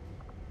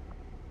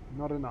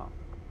 Not enough.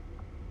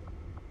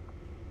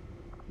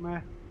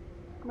 Meh.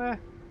 Meh.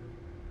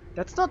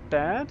 That's not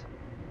bad.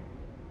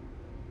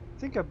 I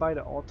think I buy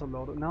the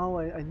autoloader. Now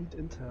I need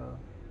intel.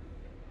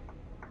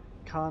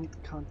 Can't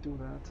do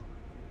that.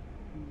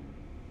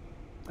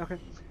 Okay.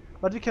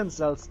 But we can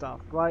sell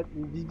stuff, right?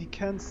 We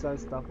can sell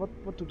stuff.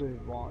 What do they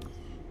want?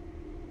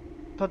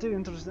 Particularly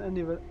interested in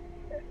any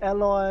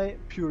alloy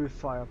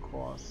purifier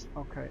cores.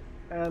 Okay.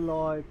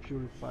 Alloy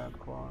purifier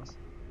cores.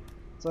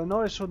 So I know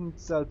I shouldn't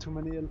sell too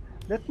many.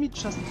 Let me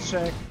just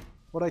check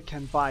what I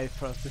can buy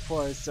first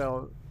before I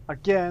sell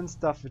again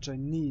stuff which I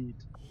need.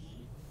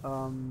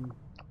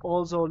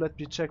 Also, let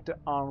me check the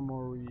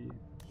armory.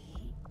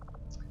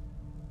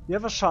 You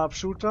have a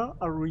sharpshooter,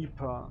 a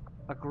reaper,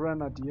 a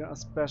grenadier, a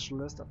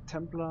specialist, a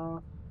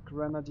templar,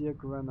 grenadier.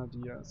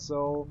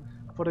 So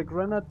for the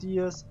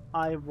grenadiers,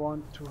 I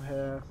want to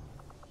have.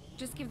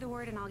 Just give the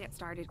word and I'll get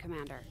started,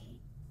 Commander.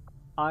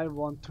 I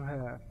want to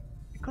have.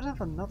 I could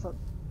have another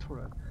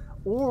turret,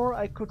 or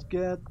I could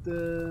get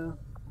the.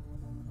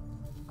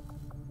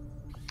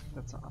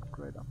 That's an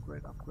upgrade.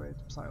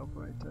 Psy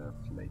operator,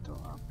 later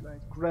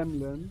upgrade.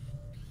 Gremlin.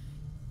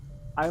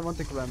 I want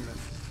the gremlin.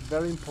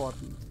 Very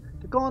important.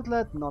 The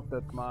gauntlet, not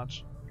that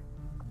much.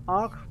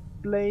 Arc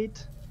blade.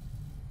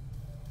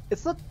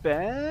 It's not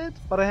bad,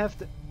 but I have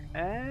the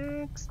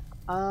axe.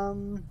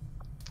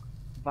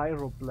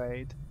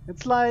 Viroblade.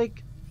 It's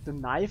like the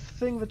knife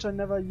thing which I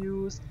never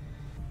used.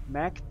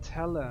 Mag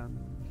Talon.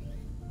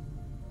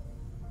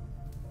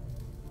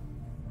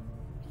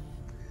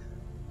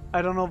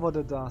 I don't know what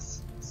it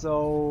does,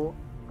 so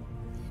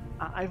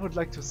I would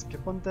like to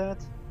skip on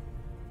that.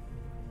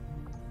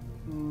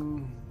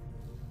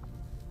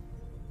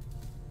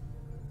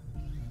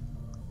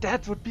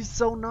 That would be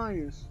so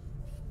nice.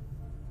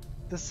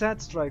 The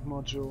Sad Strike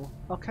module.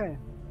 Okay.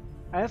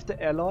 I have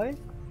the alloy.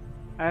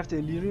 I have the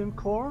Illyrium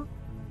core.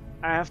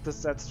 I have the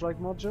Sad Strike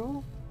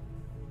module.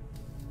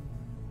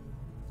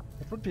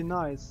 It would be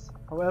nice.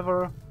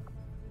 However,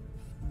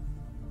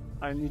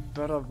 I need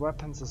better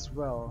weapons as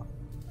well.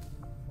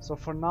 So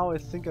for now I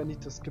think I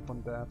need to skip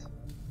on that.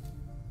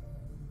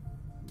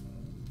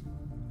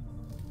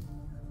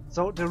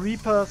 So the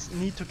Reapers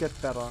need to get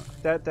better.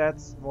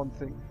 That's one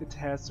thing. It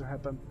has to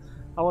happen.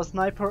 Our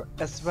sniper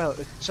as well.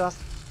 It just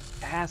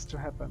has to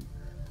happen.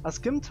 A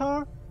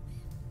Skimtar,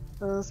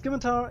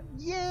 Scimitar,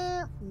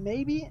 yeah,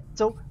 maybe.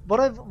 So what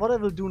I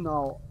will do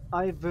now,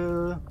 I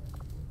will.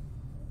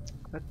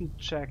 Let me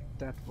check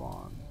that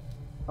one.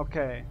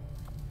 Okay.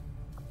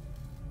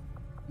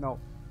 No,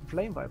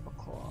 Flame Viper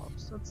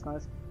Corpse. That's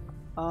nice.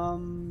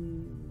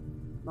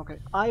 Okay,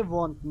 I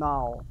want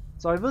now.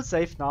 So I will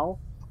save now,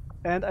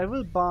 and I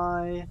will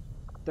buy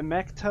the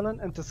Mag Talon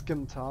and the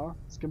Scimitar,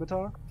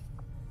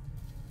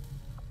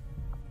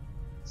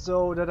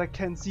 so that I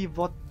can see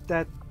what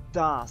that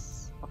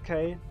does.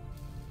 Okay,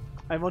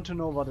 I want to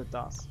know what it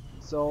does.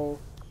 So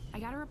I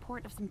got a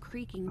report of some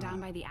creaking down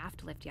by the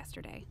aft lift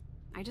yesterday.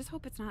 I just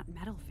hope it's not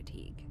metal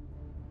fatigue.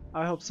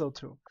 I hope so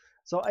too.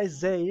 So I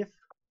save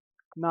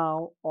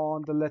now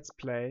on the Let's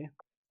Play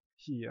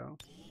here.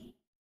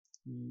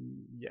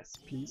 Yes,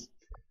 please.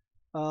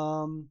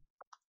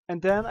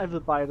 And then I will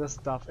buy the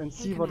stuff and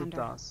see what it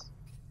does.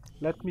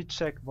 Let me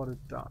check what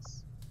it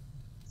does.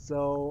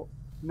 So,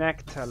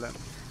 Mag Talon.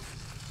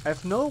 I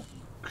have no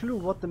clue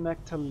what the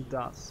Mag Talon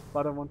does,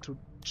 but I want to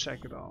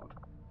check it out.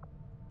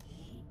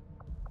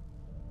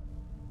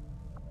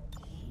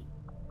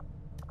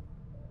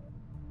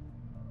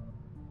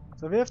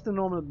 So we have the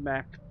normal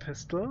Mag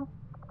Pistol.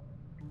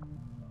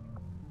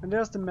 And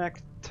there's the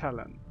Mag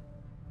Talon.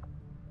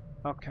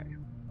 Okay.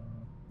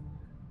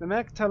 The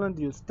Mag Talon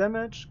deals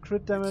damage,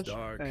 crit damage, It's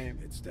dark, aim.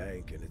 it's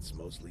dank, and it's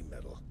mostly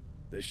metal.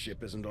 This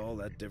ship isn't all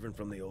that different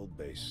from the old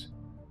base.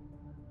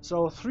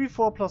 So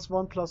 3/4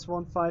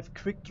 +1 5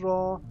 quick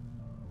draw.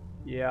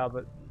 Yeah,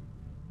 but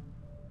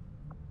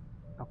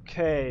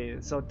okay,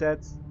 so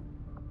that's,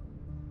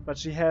 but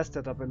she has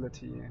that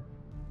ability.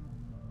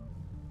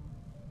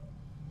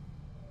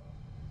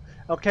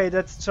 Okay,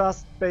 that's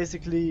just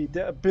basically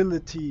the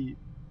ability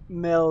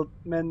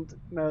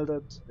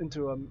melded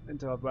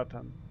into a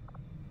weapon,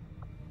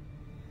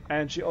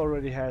 and she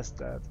already has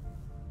that.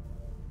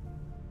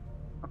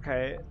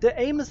 Okay, the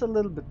aim is a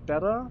little bit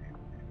better,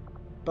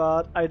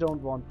 but I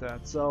don't want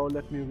that. So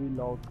let me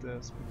reload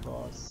this,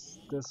 because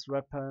this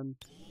weapon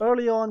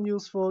early on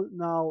useful,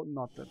 now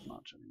not that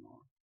much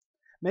anymore.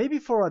 Maybe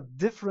for a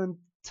different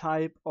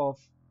type of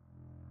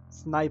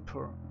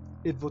sniper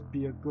it would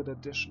be a good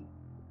addition.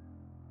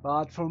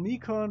 But for me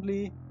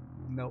currently,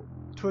 no.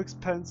 Too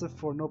expensive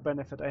for no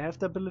benefit. I have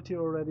the ability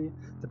already.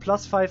 The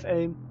 +5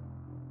 aim,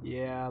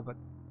 yeah, but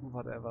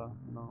whatever,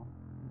 no.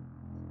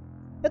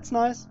 It's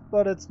nice,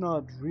 but it's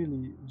not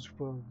really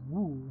super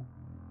woo.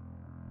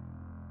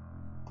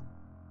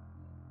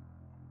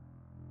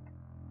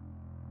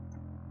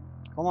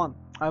 Come on,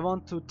 I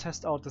want to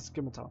test out the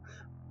Scimitar.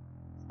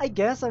 I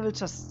guess I will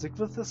just stick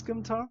with the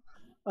Scimitar.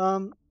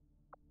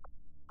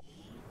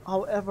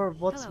 However,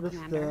 what's Hello, with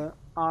Commander. the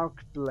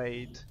Arc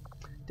Blade?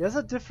 There's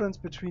a difference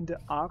between the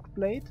Arc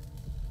Blade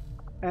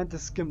and the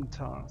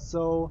Scimitar.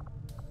 So,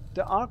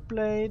 the Arc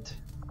Blade...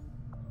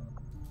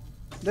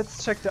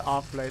 Let's check the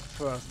Arc Blade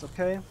first,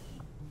 okay?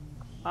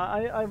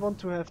 I want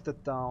to have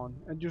that down,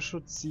 and you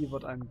should see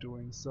what I'm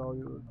doing, so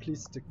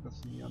please stick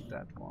with me on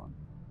that one.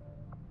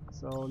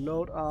 So,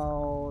 load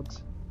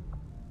out...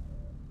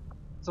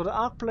 So the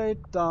Arc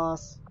Blade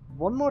does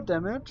 1 more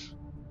damage.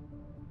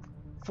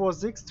 4,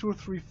 6, 2,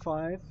 3,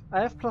 5.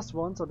 I have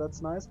 +1, so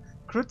that's nice.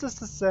 Crit is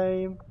the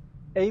same.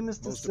 Aim is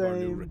the Most of our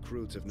new same.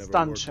 recruits have never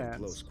Stun worked in chance.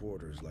 close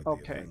quarters like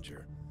Okay. the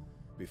Avenger.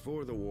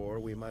 Before the war,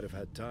 we might have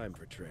had time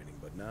for training,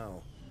 but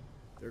now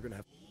they're gonna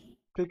have...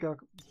 Pick up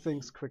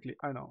things quickly.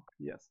 I know.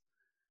 Yes.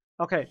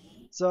 Okay.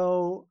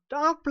 So the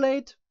Arc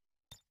Blade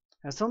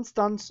has some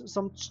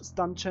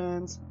stun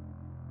chance.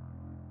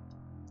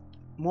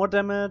 More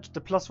damage.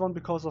 The +1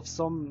 because of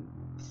some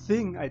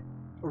thing I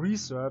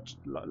researched,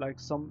 like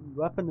some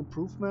weapon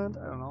improvement.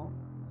 I don't know.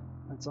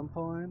 At some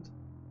point.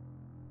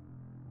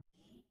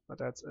 But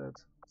that's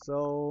it.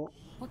 So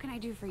What can I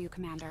do for you,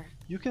 Commander?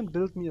 you can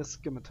build me a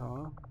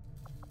Scimitar.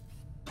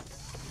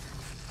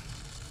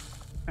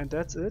 And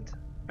that's it.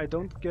 I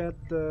don't get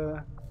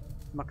the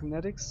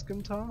magnetic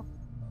Scimitar.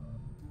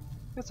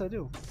 Yes, I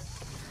do.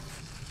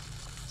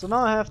 So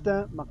now I have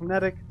the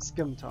magnetic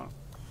Scimitar.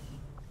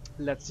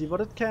 Let's see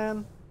what it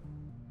can.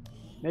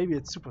 Maybe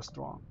it's super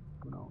strong.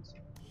 Who knows?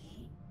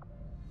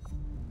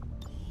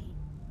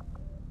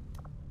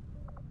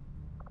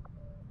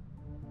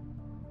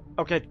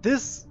 Okay,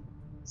 this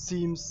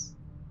seems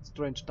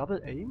strange. Double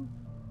aim?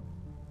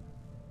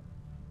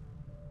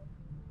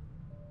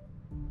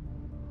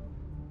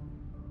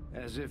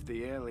 As if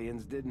the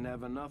aliens didn't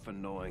have enough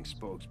annoying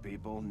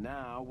spokespeople,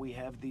 now we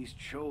have these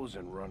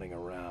chosen running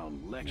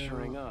around,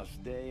 lecturing us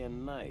day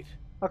and night.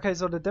 Okay,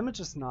 so the damage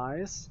is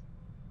nice,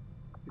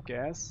 I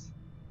guess.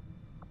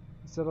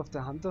 Instead of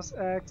the Hunter's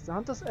Axe. The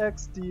Hunter's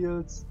Axe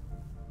deals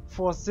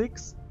 4,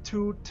 6,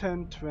 2,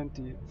 10,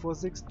 20. 4,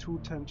 6, 2,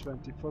 10,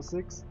 20. 4,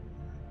 6,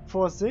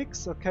 4,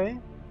 6, okay.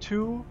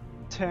 2,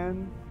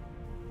 10,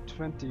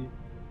 20.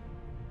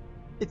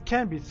 It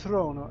can be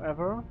thrown,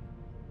 however,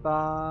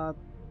 but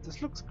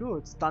this looks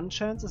good. Stun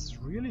chance is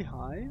really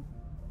high.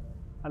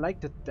 I like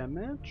the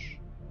damage.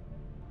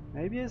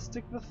 Maybe I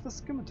stick with the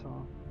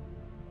Scimitar.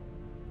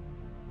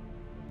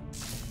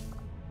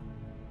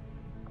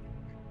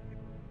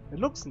 It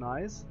looks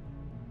nice.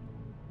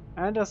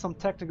 And there's some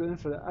technical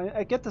info.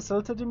 I get the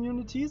Celtic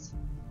immunities,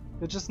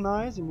 which is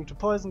nice. Immune to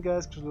poison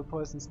gas, critical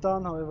poison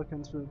stun, however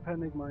can feel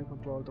panic, mind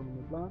control,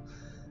 dominate, blah.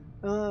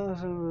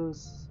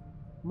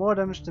 More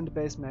damage than the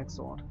base max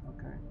sword.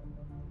 Okay.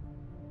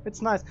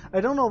 It's nice. I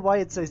don't know why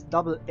it says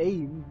double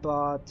aim,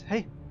 but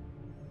hey,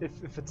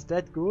 if it's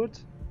that good,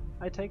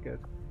 I take it.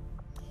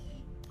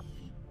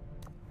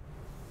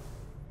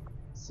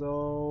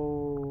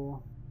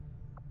 So,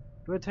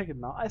 do I take it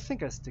now? I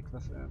think I stick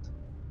with it.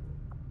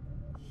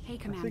 Hey,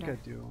 Commander. I think I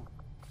do.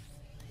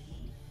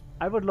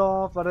 I would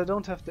love, but I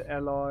don't have the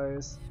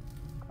alloys.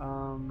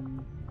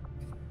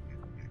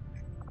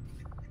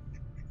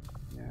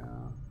 Yeah.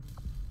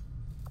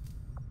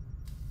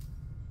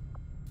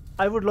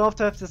 I would love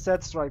to have the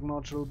Set Strike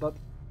module, but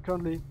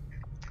currently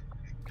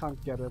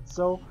can't get it.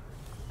 So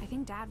I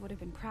think Dad would have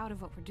been proud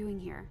of what we're doing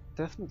here.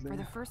 definitely. For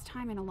the first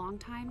time in a long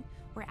time,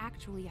 we're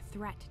actually a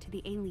threat to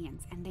the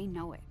aliens, and they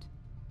know it.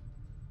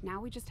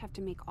 Now we just have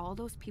to make all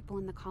those people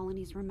in the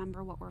colonies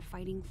remember what we're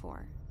fighting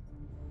for.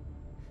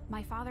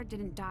 My father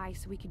didn't die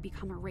so we could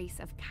become a race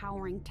of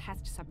cowering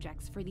test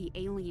subjects for the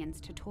aliens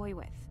to toy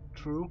with.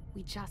 True.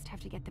 We just have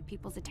to get the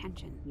people's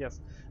attention. Yes.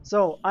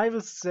 So I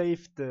will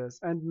save this,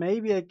 and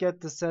maybe I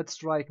get the Set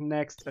Strike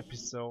next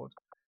episode.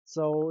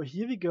 So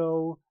here we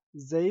go,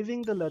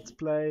 saving the Let's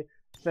Play.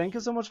 Thank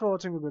you so much for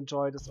watching. If you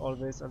enjoyed, as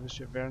always, I wish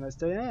you a very nice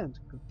day and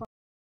goodbye.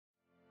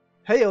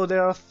 Heyo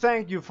there,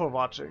 thank you for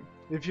watching.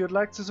 If you'd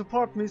like to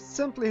support me,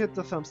 simply hit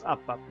the thumbs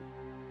up button.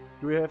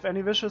 Do you have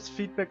any wishes,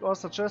 feedback or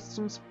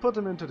suggestions? Put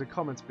them into the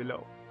comments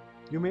below.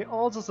 You may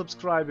also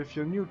subscribe if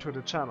you're new to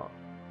the channel.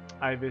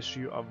 I wish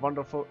you a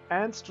wonderful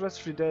and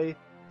stress-free day.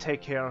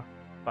 Take care.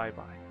 Bye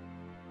bye.